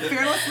now. in the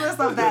fearlessness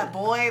of that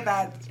boy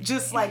that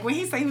just like when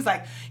he said he was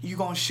like, "You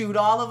gonna shoot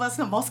all of us?"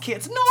 And most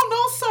kids, no,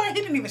 sir. He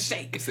didn't even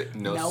shake. He said,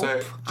 "No, Nope,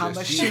 sir. I'ma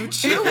just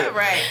shoot you."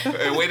 Right.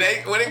 And when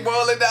they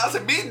boil it down to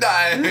me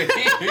dying,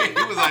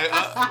 he was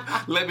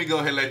like, "Let me go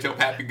ahead and let your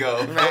pappy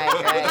go."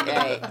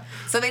 Right.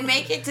 So they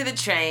make it to the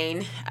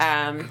train.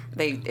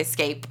 They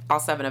escape, all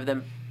 7 of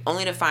them,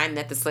 only to find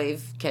that the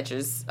slave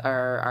catchers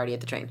are already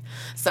at the train.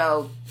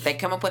 So they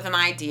come up with an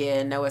idea,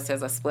 and Noah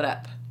says, let's split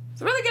up.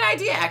 It's a really good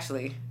idea,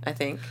 actually, I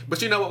think.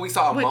 But you know what? We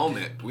saw a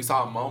moment. We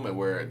saw a moment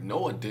where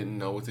Noah didn't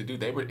know what to do.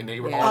 They were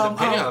Yeah. all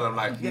depending on him.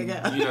 Like,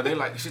 yeah. they're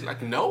like, she's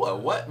like, Noah,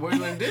 what are you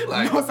gonna do?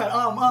 Like, Noah said,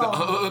 But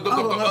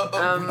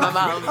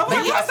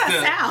what's that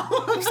sound?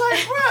 It's like,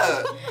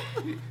 bruh,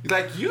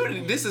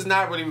 like this is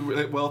not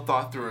really well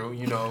thought through,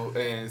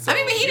 And so I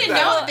mean, but he didn't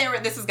know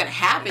that this was going to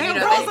happen. And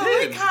They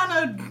Rosalie kind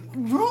of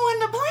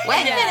ruined the plan.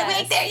 wait a minute,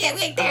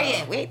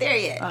 we ain't there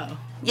yet. Oh.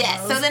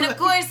 Yeah, so then of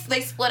course they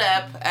split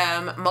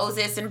up.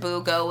 Moses and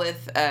Boo go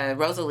with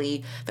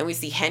Rosalie. Then we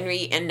see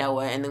Henry and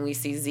Noah, and then we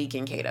see Zeke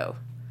and Kato.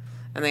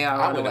 And they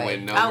all I run wouldn't away.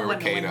 went I nowhere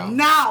with wouldn't Kato. win.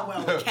 Now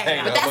we're with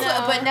Kato. But that's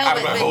what, but no, I'd but,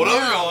 be like, but hold on, no.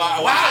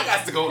 I Right.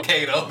 got to go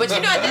Kato. But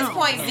at this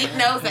point, Zeke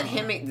knows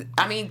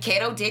that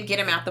Kato did get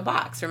him out the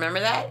box. Remember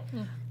that?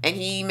 And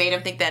he made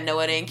him think that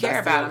Noah didn't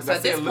care That's about the- him. So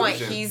that's at the this point,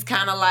 illusion. he's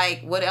kind of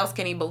like, what else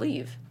can he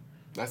believe?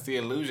 That's the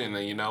illusion,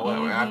 and you know what?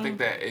 I think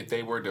that if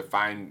they were to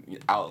find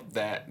out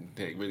that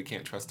they really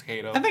can't trust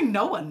Kato. I think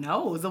Noah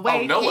knows the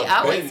way. Noah He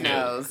always been there.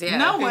 knows. Yeah.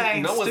 No way.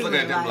 Noah's looking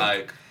at them stupid,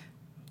 like,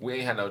 we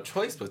ain't had no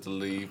choice but to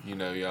leave.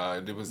 Y'all.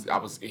 I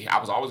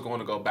was always going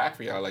to go back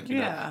for y'all. Like,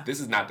 Yeah.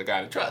 this is not the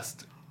guy to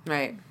trust.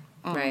 Right.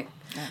 Right.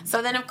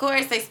 So then, of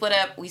course, they split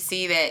up. We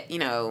see that,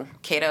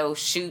 Kato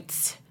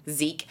shoots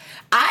Zeke.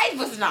 I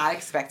was not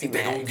expecting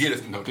They're that. going to get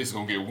us. No, this is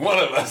going to get one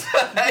of us.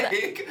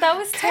 That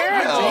was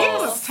terrible. He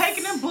was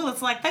taking them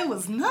bullets like they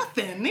was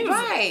nothing. He was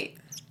Right.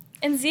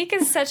 And Zeke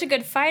is such a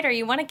good fighter.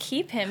 You want to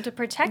keep him to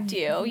protect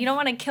you. You don't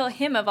want to kill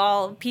him of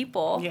all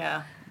people.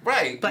 Yeah.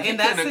 Right. But you in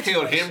that couldn't have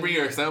killed situation- Henry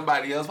or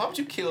somebody else. Why would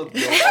you kill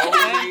your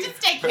only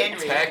Just take Henry.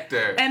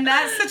 protector? In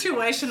that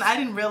situation, I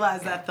didn't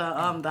realize that the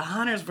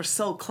hunters were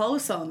so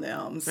close on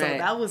them. So Right.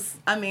 that was,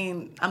 I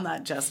mean, I'm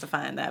not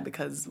justifying that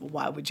because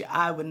why would you?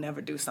 I would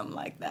never do something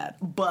like that.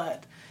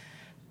 But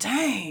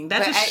dang,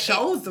 that just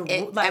shows it's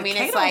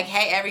Kato, like,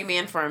 hey, every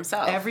man for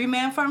himself. every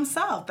man for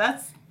himself.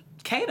 That's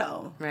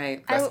Kato.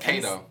 Right. That's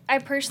Kato. I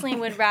personally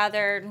would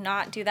rather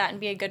not do that and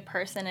be a good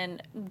person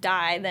and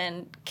die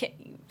than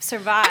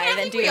survive I and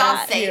think do we all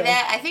that. say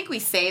that. I think we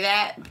say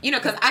that,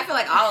 because I feel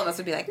like all of us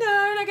would be like, no,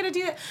 we're not going to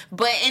do that.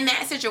 But in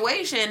that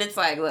situation, it's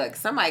like, look,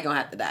 somebody going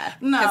to have to die.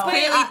 No. 'Cause But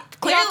You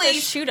clearly, have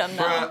to shoot him,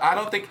 though. Bruh, I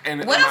don't think.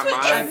 And what in else my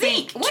would mind,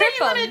 Zeke? What Trip are you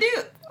going to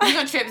do? You're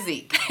going to trip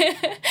Zeke.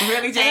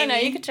 Really, Jamie? I don't know.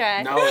 You could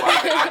try. No,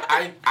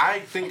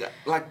 I think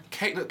like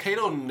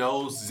Kato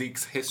knows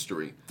Zeke's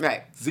history.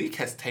 Right. Zeke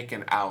has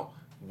taken out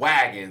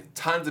wagons,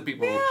 tons of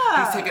people.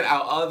 Yeah. He's taken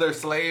out other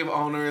slave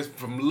owners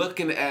from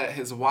looking at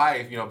his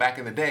wife, back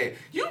in the day.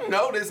 You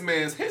know this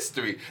man's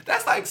history.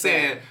 That's like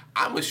saying,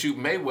 I'm going to shoot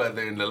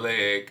Mayweather in the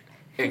leg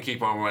and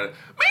keep on running.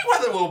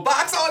 Mayweather will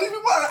box all these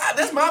people.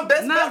 That's my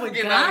best Not bet for with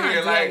getting out of here.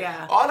 guns, Like,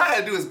 yeah. all I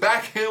had to do is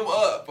back him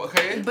up,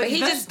 okay? But he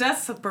that's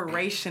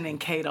desperation in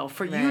Kato.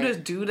 For you to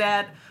do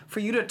that, for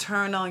you to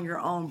turn on your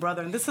own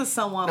brother, and this is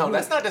someone No, who...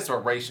 that's not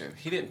desperation.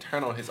 He didn't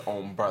turn on his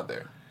own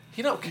brother.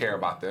 He don't care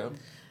about them.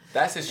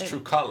 That's his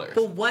true colors.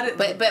 But what...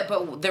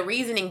 But the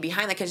reasoning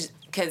behind that,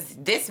 because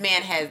this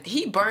man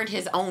he burned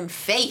his own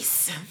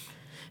face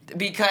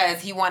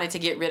because he wanted to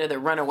get rid of the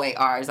runaway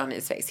R's on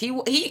his face. He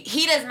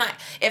does not.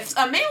 If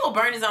a man will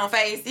burn his own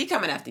face, he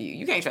coming after you.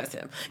 You can't trust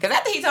him. Because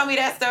after he told me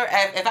that story,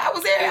 if I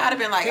was there, I'd have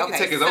been like, he okay, can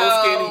take his own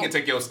skin. He can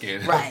take your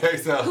skin. Right. Okay,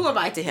 so, who am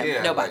I to him?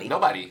 yeah, Nobody.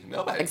 Nobody.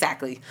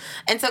 Exactly.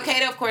 And so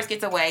Kato, of course,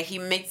 gets away. He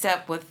meets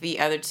up with the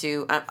other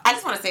two. I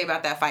just want to say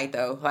about that fight,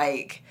 though.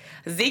 Like,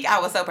 Zeke,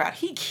 I was so proud.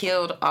 He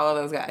killed all of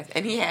those guys.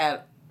 And he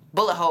had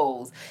bullet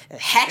holes,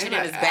 hatchet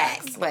in his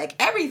back, like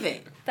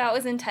everything. That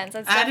was intense.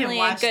 That's I didn't definitely a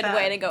watch good that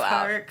way to go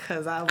out.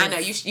 because I I know,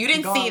 you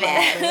didn't going see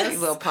that, like this. you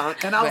little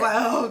punk. And I was but-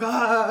 like, oh,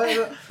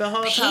 God, the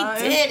whole He time.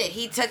 did it.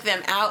 He took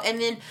them out, and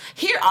then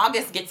here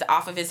August gets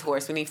off of his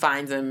horse when he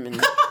finds him, and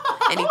he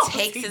What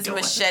takes was he his doing?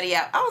 machete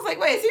out. I was like,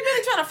 wait, is he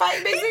really trying to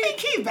fight Big He think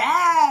Z? he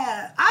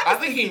bad. I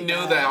think he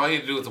knew that all he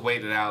had to do was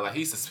wait it out. Like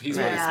he's really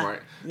Yeah.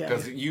 smart Yeah.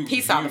 because He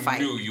saw the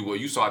fight.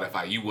 You saw that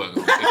fight. You wasn't.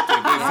 If he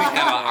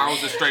had an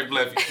ounce of straight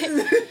blood,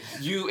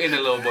 you and the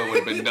little boy would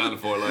have been done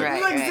for. Like,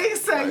 Right. Look, Zeke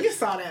said, you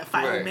saw that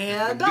fight, Right.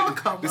 man. Don't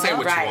come This ain't up.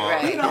 what Right, you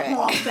want. right. You don't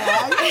want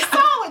that. You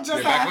saw what just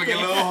Get back on happened.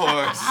 your little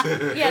horse.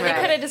 Yeah, they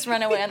Right. could have just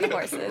run away on the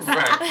horses.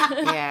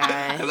 Right.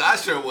 Yeah. Because I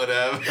sure would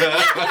have.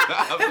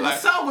 And the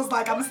show was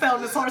like, I'm still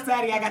on this horse,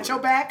 Daddy. I got your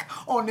back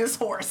on this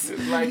horse.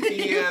 like,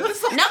 yeah,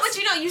 this No,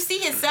 but you see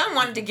his son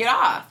wanted to get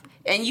off.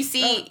 And you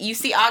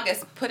see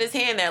August put his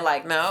hand there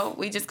like, no,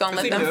 we just gonna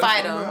let them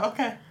fight him.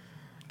 Okay.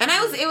 And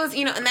it was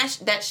and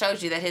that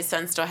shows you that his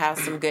son still has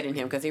some good in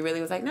him because he really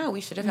was like, no, we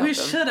should have helped We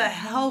him. should have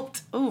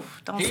helped.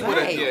 Oof, don't he say would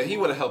have. it. Yeah, he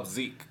would have helped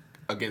Zeke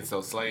against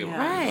those slave owners,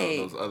 Right.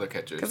 those other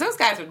catchers. Because those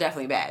guys were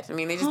definitely bad. I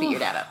mean, they just beat your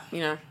dad up.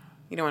 You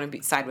don't want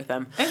to side with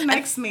them. It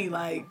makes me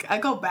like, I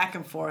go back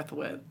and forth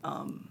with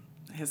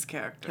his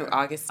character. Who,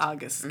 August?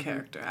 August's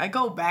character. I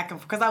go back and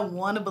forth because I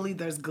want to believe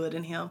there's good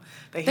in him,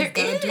 that he's There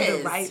going to do is.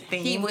 the right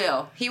thing. He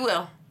will.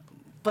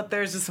 But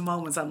there's just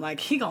moments I'm like,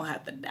 he going to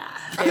have to die.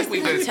 I think we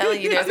I'm just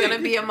telling you, there's gonna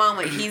be a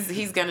moment.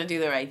 He's gonna do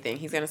the right thing.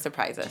 He's gonna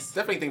surprise us.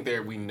 definitely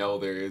think we know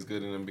there is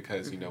good in him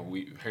because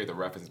we heard the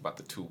reference about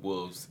the two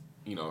wolves,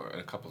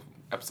 a couple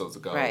episodes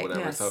ago Right. or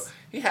whatever. Yes. So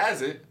he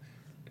has it.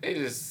 It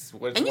just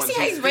And you see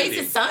how he's raised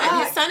his son.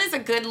 His son is a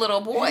good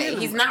little boy.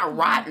 He's not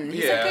rotten.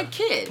 He's Yeah. a good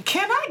kid.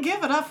 Can I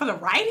give it up for the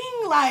writing?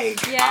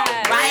 Like,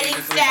 Yeah. Writing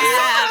Some some of the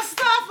staff.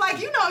 stuff, like,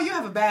 you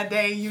have a bad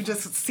day, you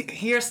just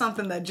hear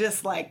something that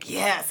just like,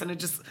 yes, and it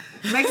just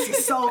makes your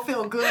soul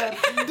feel good.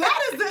 That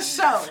is this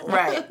show.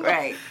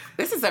 Right.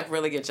 This is a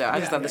really good show. I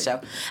just Yeah, love the show.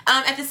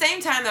 At the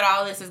same time that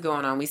all this is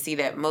going on, we see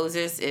that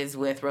Moses is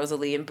with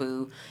Rosalie and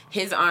Boo.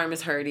 His arm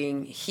is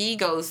hurting. He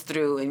goes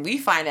through, and we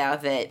find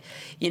out that,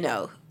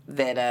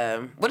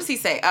 what does he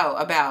say? Oh,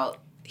 about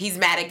he's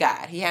mad at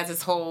God. He has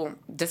this whole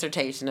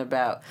dissertation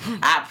about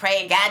I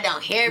pray and God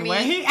don't hear me.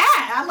 Where he at?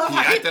 I love He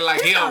how acting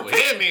like he don't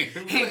hear me.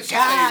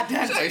 God,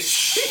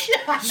 Shh.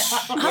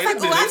 I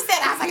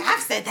was like,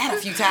 I've said that a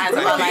few times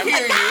in my life. He Like,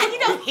 hear God, you. you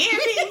don't hear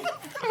me.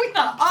 we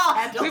done all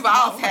had those We've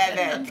all moments. had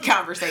that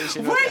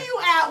conversation. Where you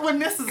at when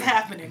this is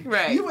happening?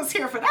 Right. You was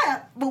here for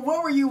that, but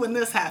where were you when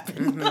this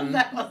happened?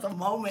 That was a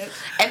moment.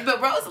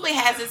 But Rosalie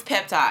has this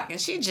pep talk, and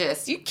she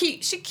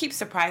keeps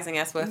surprising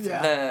us with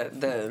Yeah.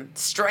 the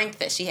strength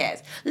that she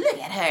has. Look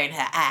at her in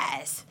her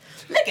eyes.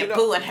 Look at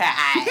Boo in her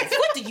eyes.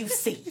 What do you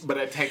see? But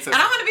it takes us.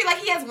 And I want to be like,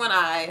 he has one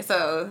eye,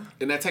 so.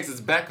 And that takes us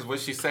back because what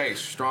she say,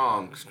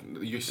 strong.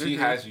 She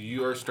has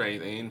your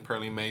strength and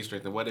Pearly May's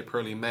strength. And what did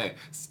Pearly May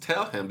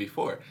tell him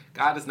before?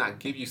 God does not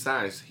give you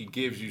signs; He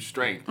gives you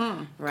strength.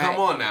 Right. Come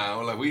on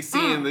now, like we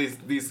seeing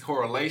these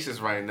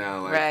correlations right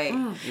now. Like, Right. You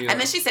know. And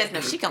then she says,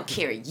 "No, she gonna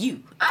carry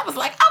you." I was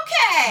like,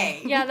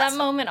 "Okay." Yeah, that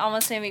moment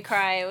almost made me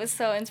cry. It was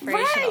so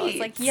inspirational. It's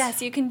like, Right.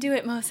 yes, you can do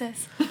it,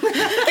 Moses. Get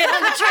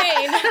on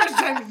the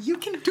train. You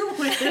can do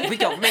it. We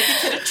gonna make it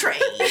to the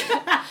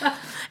train.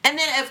 And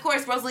then, of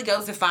course, Rosalie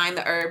goes to find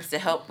the herbs to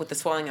help with the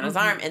swelling on his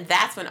arm, and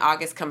that's when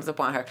August comes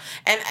upon her.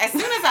 And as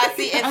soon as I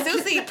see, and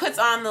Susie puts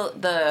on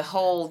the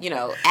whole,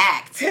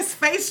 act. His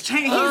face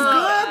changes. He's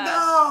good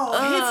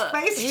though. His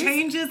face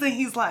changes, and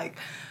he's like,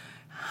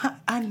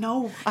 I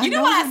know. You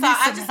know what I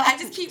saw? I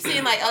just keep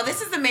seeing like, oh,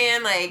 this is the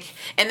man like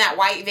in that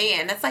white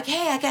van. That's like,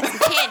 hey, I got some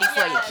candy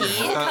for you,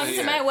 kid. Come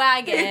to my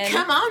wagon.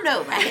 Come on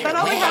over. That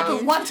only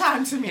happened one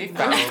time to me.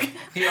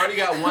 He already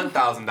got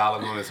 $1,000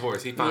 on his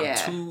horse. He found Yeah.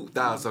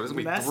 $2,000, so this gonna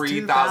be That's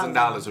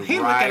 $3,000 He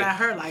right looking at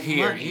her like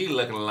here. money. He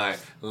looking like,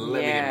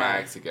 let me get my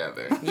act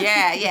together.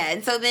 Yeah.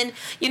 And so then,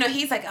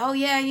 he's like, oh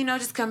yeah,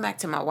 just come back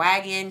to my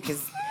wagon,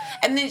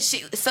 and then she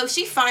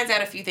finds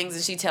out a few things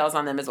and she tells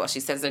on them as well. She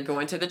says they're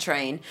going to the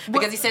train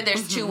because he said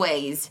there's two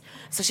ways.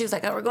 So she was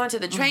like, oh, we're going to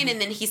the train,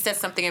 and then he says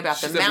something about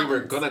She the said mountains. we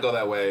were gonna go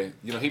that way.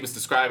 He was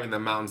describing the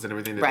mountains and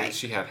everything that Right.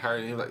 she had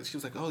heard. And she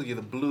was like, oh, yeah,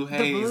 the blue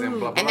haze and blah,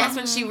 blah, And blah. that's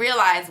when she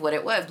realized what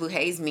it was. Blue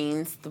haze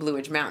means the Blue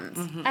Ridge Mountains.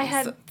 I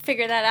had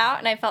figured that out,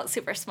 and I felt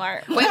super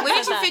smart. Wait, when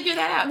did you figure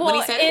that out? Well, When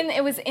he said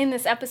it was in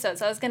this episode,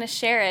 so I was going to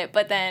share it,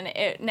 but then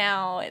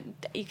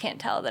you can't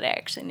tell that I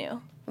actually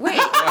knew. Wait,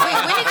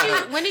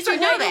 when did you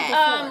know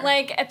that?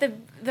 Like at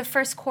the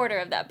first quarter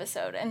of the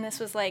episode, and this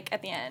was like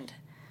at the end.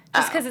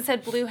 Just because it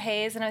said blue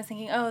haze, and I was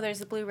thinking, oh, there's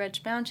the Blue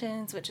Ridge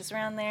Mountains, which is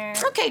around there.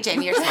 Okay,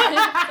 Jamie, you're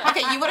smart.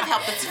 Okay, you would have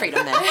helped us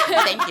freedom then.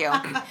 Thank you.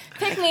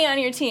 Pick me on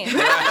your team.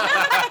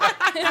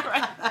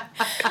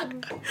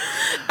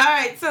 All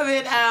right, so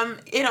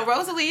then,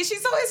 Rosalie,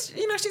 she's always,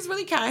 she's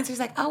really kind. So she's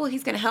like, oh, well,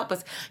 he's going to help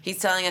us. He's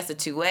telling us the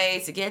two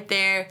ways to get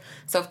there.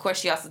 So, of course,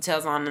 she also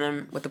tells on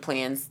them with the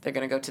plans. They're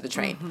going to go to the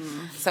train.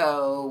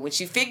 So when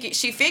she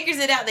figures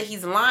it out that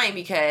he's lying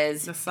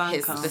because The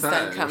sun comes. the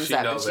sun comes She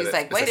up. knows And she's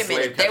that like, it's wait a a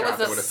minute. slave There catcher was out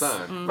there with a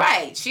sun.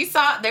 Right. She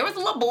saw, there was a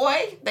little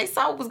boy. They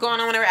saw what was going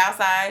on when they were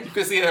outside. You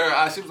could see her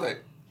eyes. She was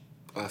like,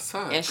 a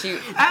son. And she... At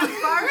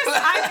first,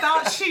 I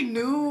thought she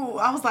knew.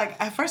 I was like,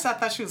 at first, I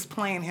thought she was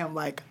playing him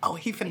like, oh,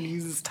 he finna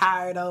use his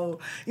tired old,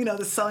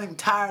 the same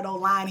tired old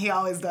line he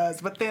always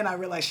does. But then I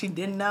realized she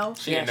didn't know.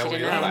 She didn't know what he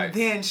didn't was know. like. And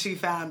then she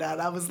found out.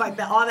 I was like,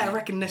 all that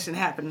recognition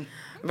happened.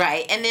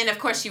 Right. And then, of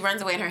course, she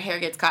runs away and her hair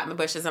gets caught in the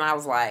bushes. And I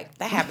was like,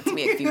 that happened to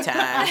me a few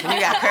times. When you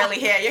got curly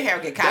hair, your hair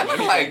will get caught They in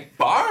look everything. like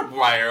barbed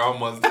wire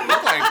almost. They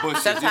look like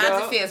bushes.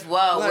 Sometimes it feels,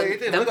 whoa, Like, it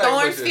didn't them look like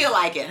thorns bushes. feel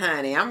like it,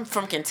 honey. I'm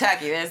from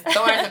Kentucky. There's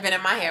thorns have been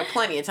in my hair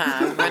plenty of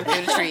times, running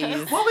through the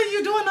trees. What were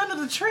you doing under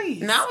the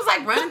trees? And I was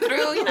like running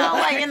through,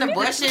 like in the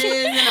bushes,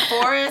 in the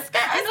forest.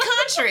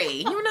 It's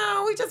country.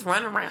 We just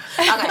run around.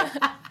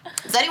 Okay.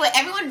 So anyway,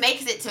 everyone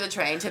makes it to the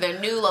train, to their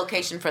new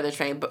location for the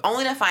train, but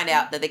only to find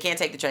out that they can't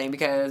take the train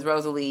because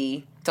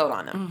Rosalie told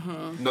on them.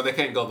 Mm-hmm. No, they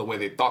can't go the way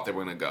they thought they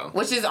were going to go.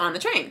 Which is on the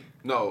train.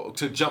 No,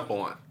 to jump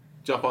on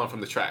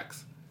from the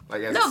tracks.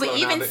 Like as No, it but slowed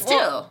even down,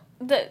 still.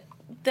 The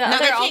they other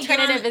can't get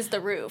alternative on- is the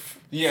roof.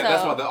 Yeah, So-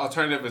 that's why the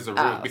alternative is the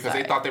roof because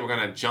sorry. they thought they were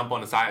gonna jump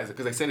on the side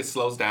because they said it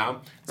slows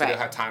down, so Right. they'll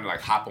have time to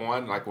hop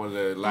on one of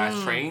the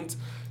last trains.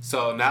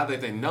 So now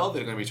that they know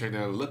they're gonna be trained,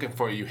 they're looking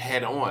for you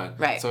head on.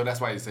 Right. So that's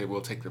why they say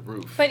we'll take the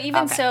roof. But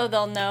even Okay. so,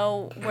 they'll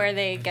know where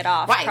they get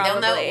off. Right, probably.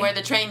 they'll know where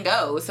the train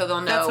goes, so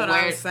they'll know That's what I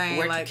where, was saying,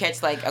 where like- to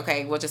catch,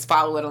 okay, we'll just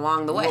follow it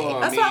along the way.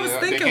 Well, That's what I was they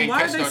thinking. can't Why are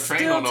catch they no train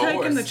still on no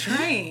taking the horse.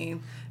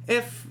 train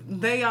if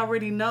they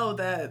already know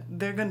that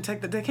they're going to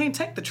they can't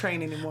take the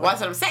train anymore? Well,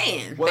 that's what I'm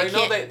saying. Well, they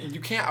know can't- that you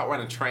can't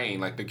outrun a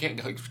train. Like they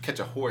can't catch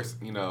a horse,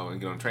 and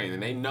get on a train.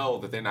 And they know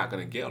that they're not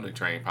gonna get on the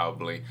train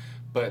probably.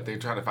 But they're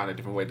trying to find a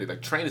different way. The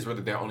train is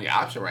really their only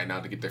option right now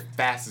to get their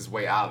fastest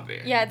way out of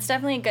there. Yeah, it's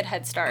definitely a good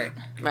head start.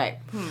 Right.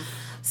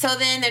 So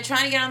then they're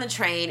trying to get on the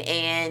train,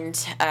 and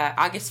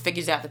August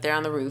figures out that they're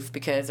on the roof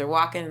because they're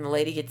walking, and the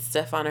lady gets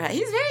stuff on her head.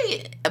 He's very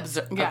he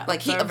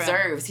observant.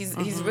 observes. He's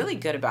really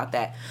good about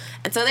that.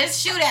 And so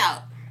there's a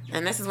shootout,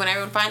 and this is when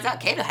everyone finds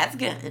out Kato has a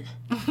gun.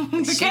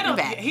 The shooting kid,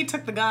 back. he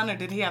took the gun, or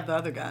did he have the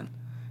other gun?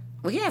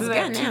 Well, he has Does a he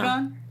gun have two now.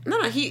 gun?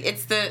 No, I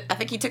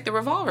think he took the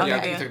revolver. Yeah, I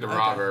back. think he took the Okay.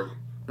 revolver.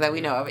 That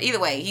we know of. Either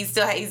way, he's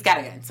got a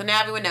gun. So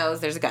now everyone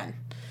knows there's a gun.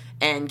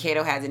 And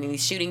Kato has it, and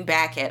he's shooting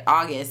back at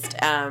August.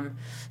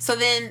 So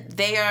then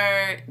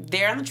they're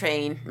on the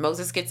train.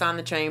 Moses gets on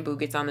the train. Boo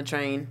gets on the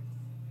train.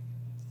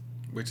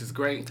 Which is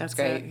great. That's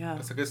great. it, yeah.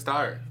 That's a good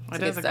start.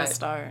 It is a good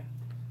start.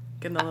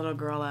 Getting the little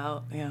girl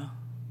out, yeah.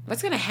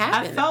 What's gonna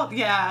happen?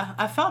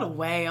 I felt a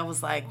way. I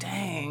was like,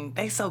 dang,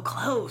 they so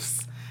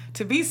close.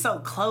 To be so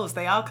close,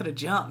 they all could have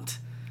jumped.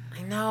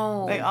 I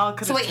know. They all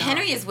could've So wait, jumped.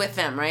 Henry is with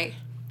them, right?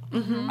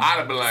 Mm-hmm. I'd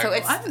have been like, So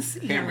it's- I didn't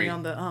see Henry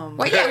on the Well, yeah, I'd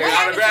what have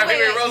happened grabbed to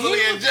Henry and Rosalie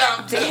and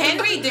jumped.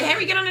 Did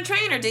Henry get on the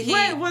train or did he?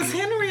 Wait, was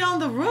Henry on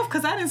the roof?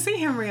 Because I didn't see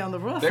Henry on the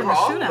roof. They in were the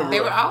all on the shootout. roof. They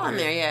were all on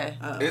there,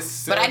 yeah.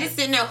 It's But I just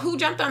didn't know who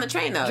jumped on the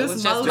train though. Just it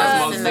was just Moses.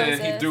 Moses Moses and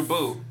and he Moses. threw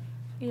Boo.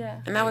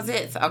 Yeah. and that was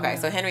it. So, okay,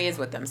 so Henry is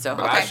with them. So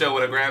But okay. I sure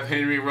would have grabbed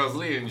Henry and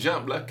Rosalie and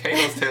jumped. Let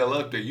Kato's tail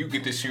up there. You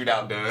get the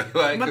shootout done.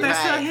 Like, But they're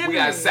still Right. Henry. we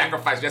got to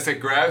sacrifice. I said,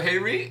 grab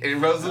Henry and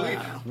Rosalie.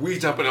 We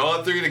jumping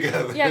all three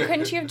together. Yeah,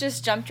 couldn't you have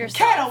just jumped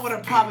yourself? Kato would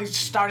have probably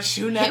started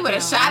shooting at He would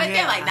have them. shot at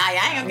them like, nah,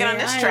 I ain't gonna get on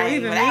this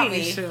train without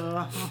me.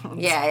 Sure.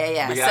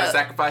 Yeah. We got to So,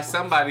 sacrifice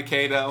somebody,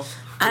 Kato.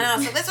 I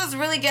know. So this was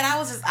really good.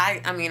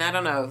 I mean, I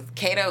don't know.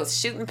 Kato's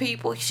shooting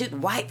people,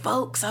 shooting white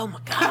folks. Oh my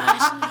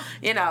gosh.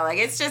 Like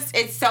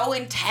it's so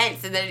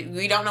intense, and then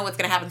we don't know what's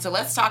gonna happen. So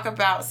let's talk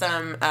about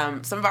some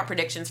of our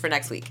predictions for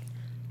next week.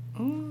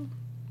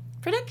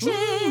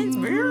 Predictions.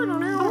 For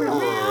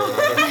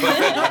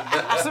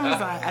some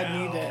reason, I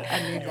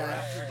need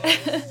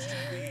that.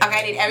 Okay,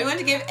 I need everyone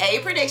to give a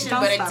prediction,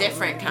 Don't but a start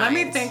different with me. kind.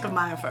 Let me think of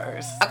mine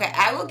first. Okay,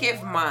 I will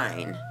give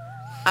mine.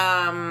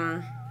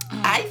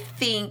 I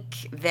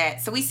think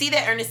that we see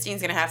that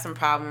Ernestine's gonna have some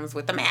problems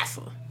with the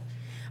muscle,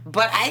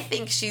 but I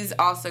think she's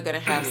also gonna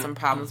have some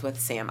problems with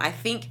Sam. I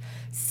think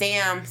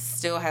Sam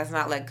still has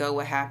not let go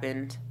what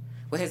happened,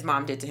 what his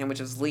mom did to him, which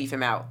was leave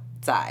him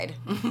outside.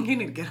 You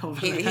need to get over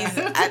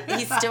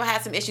He still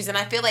has some issues, and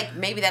I feel like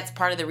maybe that's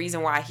part of the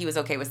reason why he was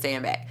okay with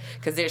staying back,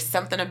 because there's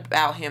something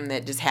about him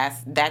that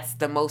that's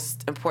the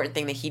most important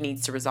thing that he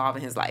needs to resolve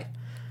in his life.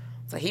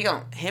 So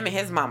him and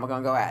his mom are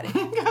gonna go at it.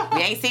 We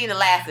ain't seen the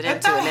last of them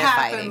If two that in their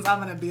happens, fighting. I'm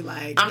gonna be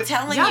like, I'm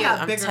telling y'all you,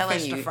 got I'm bigger telling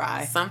fish you to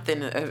fry.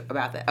 something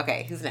about that.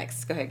 Okay, who's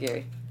next? Go ahead,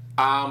 Gary.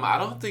 I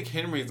don't think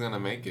Henry's gonna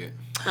make it.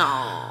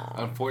 Oh,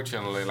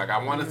 Unfortunately, like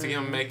I want to see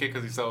him make it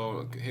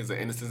because he's an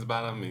innocence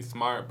about him. He's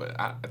smart, but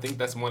I think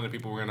that's one of the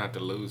people we're gonna have to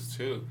lose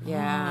too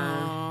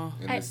yeah,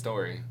 in this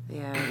story.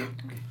 yeah.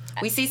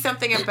 We see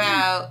something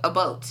about a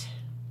boat.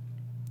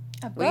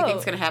 What do you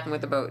think's gonna happen with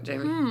the boat,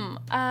 Jamie?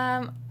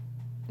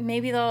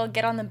 Maybe they'll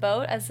get on the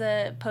boat as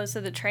opposed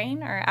to the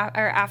train, or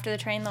after the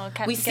train they'll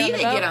We get see on the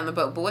they boat. get on the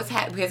boat, but what's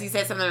happening? Because he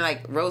said something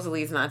like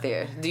Rosalie's not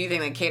there. Do you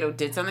think that Kato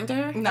did something to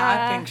her? No,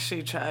 I think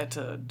she tried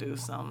to do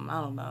something. I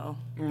don't know.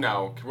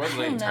 No,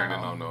 Rosalie ain't No. turning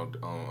on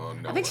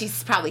no. I think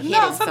she's probably hidden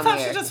No, sometimes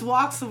somewhere. she just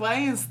walks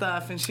away and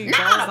stuff, and she Not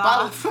goes on a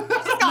off. boat.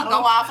 She's gonna go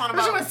off on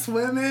a She boat. was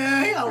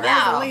swimming. No.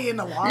 Rosalie in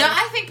the water. No,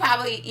 I think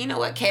probably, you know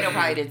what, Kato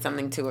probably did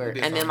something to her.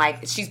 Did And then, something.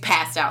 like, she's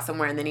passed out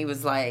somewhere, and then he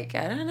was like,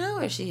 I don't know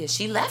where she is.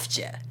 She left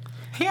you.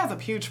 He has a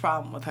huge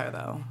problem with her,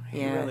 though.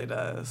 He Yeah. really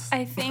does.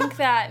 I think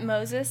that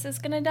Moses is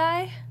gonna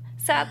die.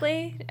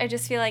 Sadly, I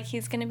just feel like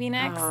he's gonna be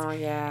next. Oh,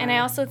 yeah. And I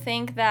also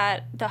think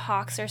that the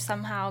Hawks are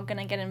somehow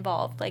gonna get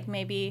involved. Like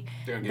maybe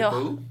They're gonna get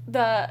booed?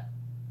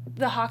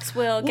 the Hawks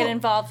will get Well-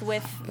 involved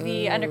with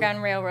the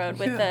Underground Railroad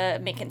with the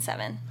Macon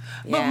 7.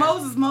 Yeah.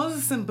 But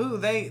Moses and Boo,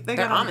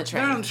 they're on the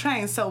train. They're on the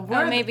train. So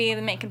Or maybe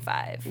the Macon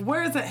 5.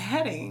 where is it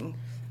heading?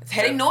 It's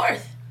heading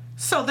north.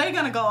 So they're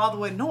gonna go all the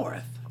way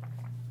north.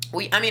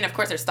 I mean, of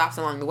course, there's stops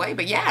along the way,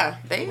 but yeah,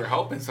 We're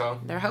hoping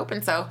so. they're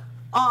hoping so.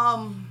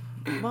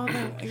 Well,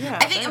 then, yeah.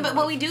 I think,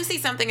 but we do see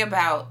something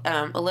about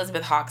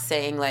Elizabeth Hawks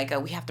saying, like,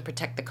 we have to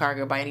protect the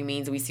cargo by any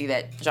means. We see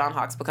that John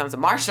Hawks becomes a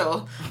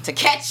marshal to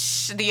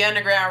catch the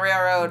Underground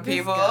Railroad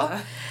people.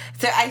 guy.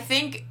 So I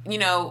think,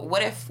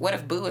 what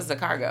if Boo is the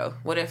cargo?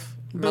 What if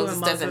Moses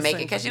and doesn't Moses make it?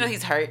 think- Because,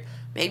 he's hurt.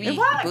 Maybe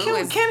Why? Boo Can,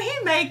 is... can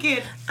he make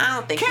it? I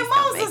don't think Can he's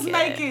gonna Moses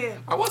make it?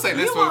 I will say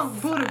this You was.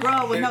 want Boo to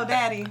grow with no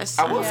daddy?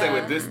 I will say Yeah.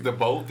 with this the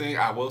bold thing.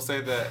 I will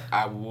say that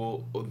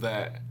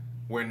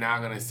we're now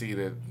gonna see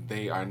that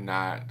they are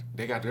not.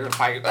 They're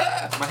fighting. My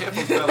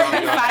headphones fell off.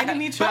 They're y'all.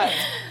 fighting each other.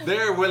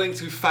 They're willing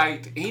to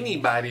fight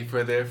anybody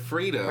for their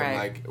freedom. Right.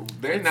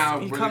 Like they're now.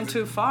 you really come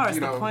too far. It's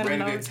the point of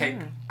ready no to take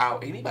return.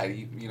 out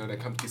anybody that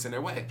comes gets in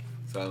their way.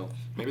 So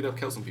maybe they'll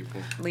kill some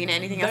people. Lena,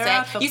 anything else They're to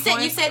at add? the You said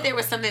point- there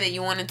was something that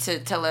you wanted to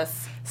tell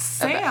us.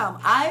 Sam,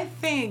 I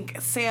think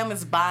Sam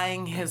is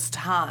buying his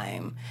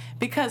time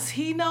because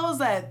he knows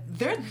that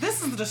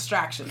this is a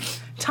distraction.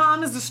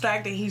 Tom is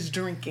distracted. He's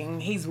drinking.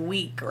 He's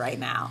weak right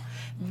now.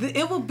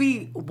 It would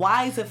be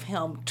wise of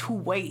him to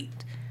wait,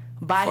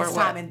 buy For his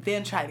what? time, and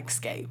then try to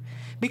escape.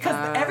 Because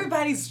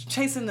everybody's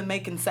chasing the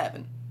Macon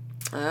 7.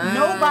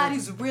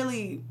 Nobody's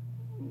really,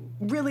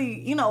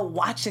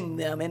 watching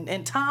them.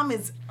 And Tom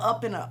is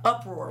up in an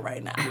uproar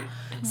right now.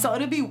 So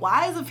it'd be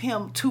wise of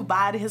him to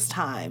bide his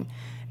time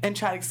and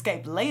try to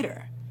escape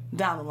later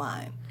down the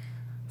line.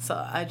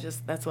 So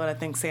that's what I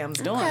think Sam's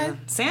doing. Okay.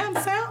 Sam,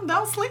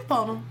 don't sleep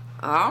on him.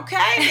 Okay,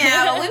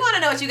 now we want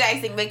to know what you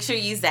guys think. Make sure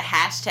you use the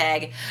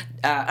hashtag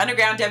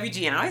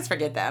UndergroundWG. And I always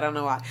forget that. I don't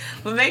know why.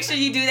 But make sure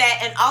you do that.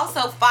 And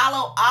also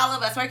follow all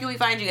of us. Where can we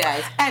find you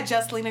guys? At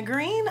Justlina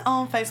Green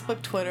on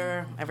Facebook,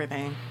 Twitter,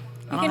 everything.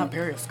 I don't can- have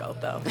Periscope,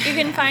 though. You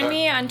can find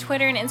me on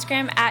Twitter and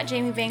Instagram at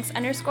JamieBanks_.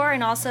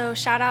 And also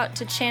shout out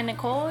to Chan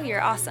Nicole.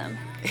 You're awesome.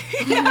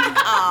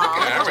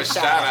 I have a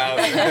shout out.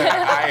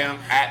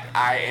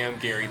 I am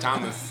Gary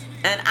Thomas.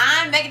 And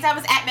I'm Megan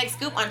Thomas at Meg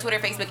Scoop on Twitter,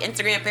 Facebook,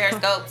 Instagram,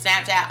 Periscope,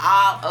 Snapchat,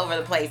 all over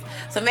the place.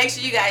 So make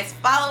sure you guys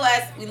follow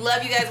us. We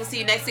love you guys. We'll see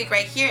you next week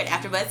right here at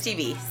AfterBuzz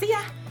TV. See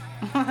ya.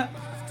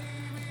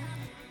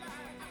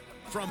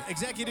 From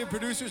executive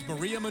producers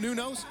Maria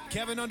Menounos,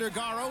 Kevin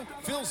Undergaro,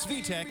 Phil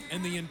Svitek,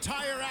 and the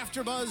entire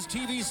AfterBuzz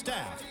TV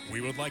staff, we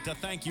would like to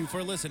thank you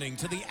for listening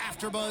to the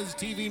AfterBuzz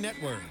TV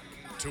network.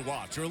 To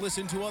watch or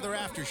listen to other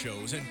after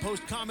shows and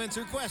post comments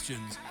or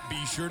questions,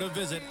 be sure to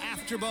visit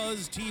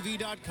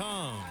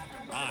AfterBuzzTV.com.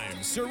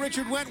 I'm Sir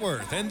Richard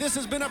Wentworth, and this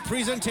has been a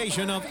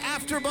presentation of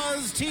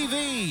AfterBuzz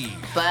TV.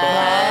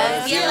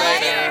 Buzz you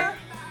later.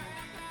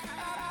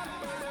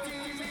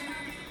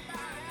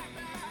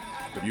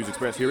 The views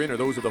expressed herein are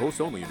those of the hosts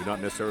only and do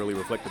not necessarily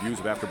reflect the views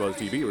of AfterBuzz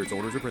TV or its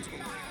owners or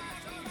principals.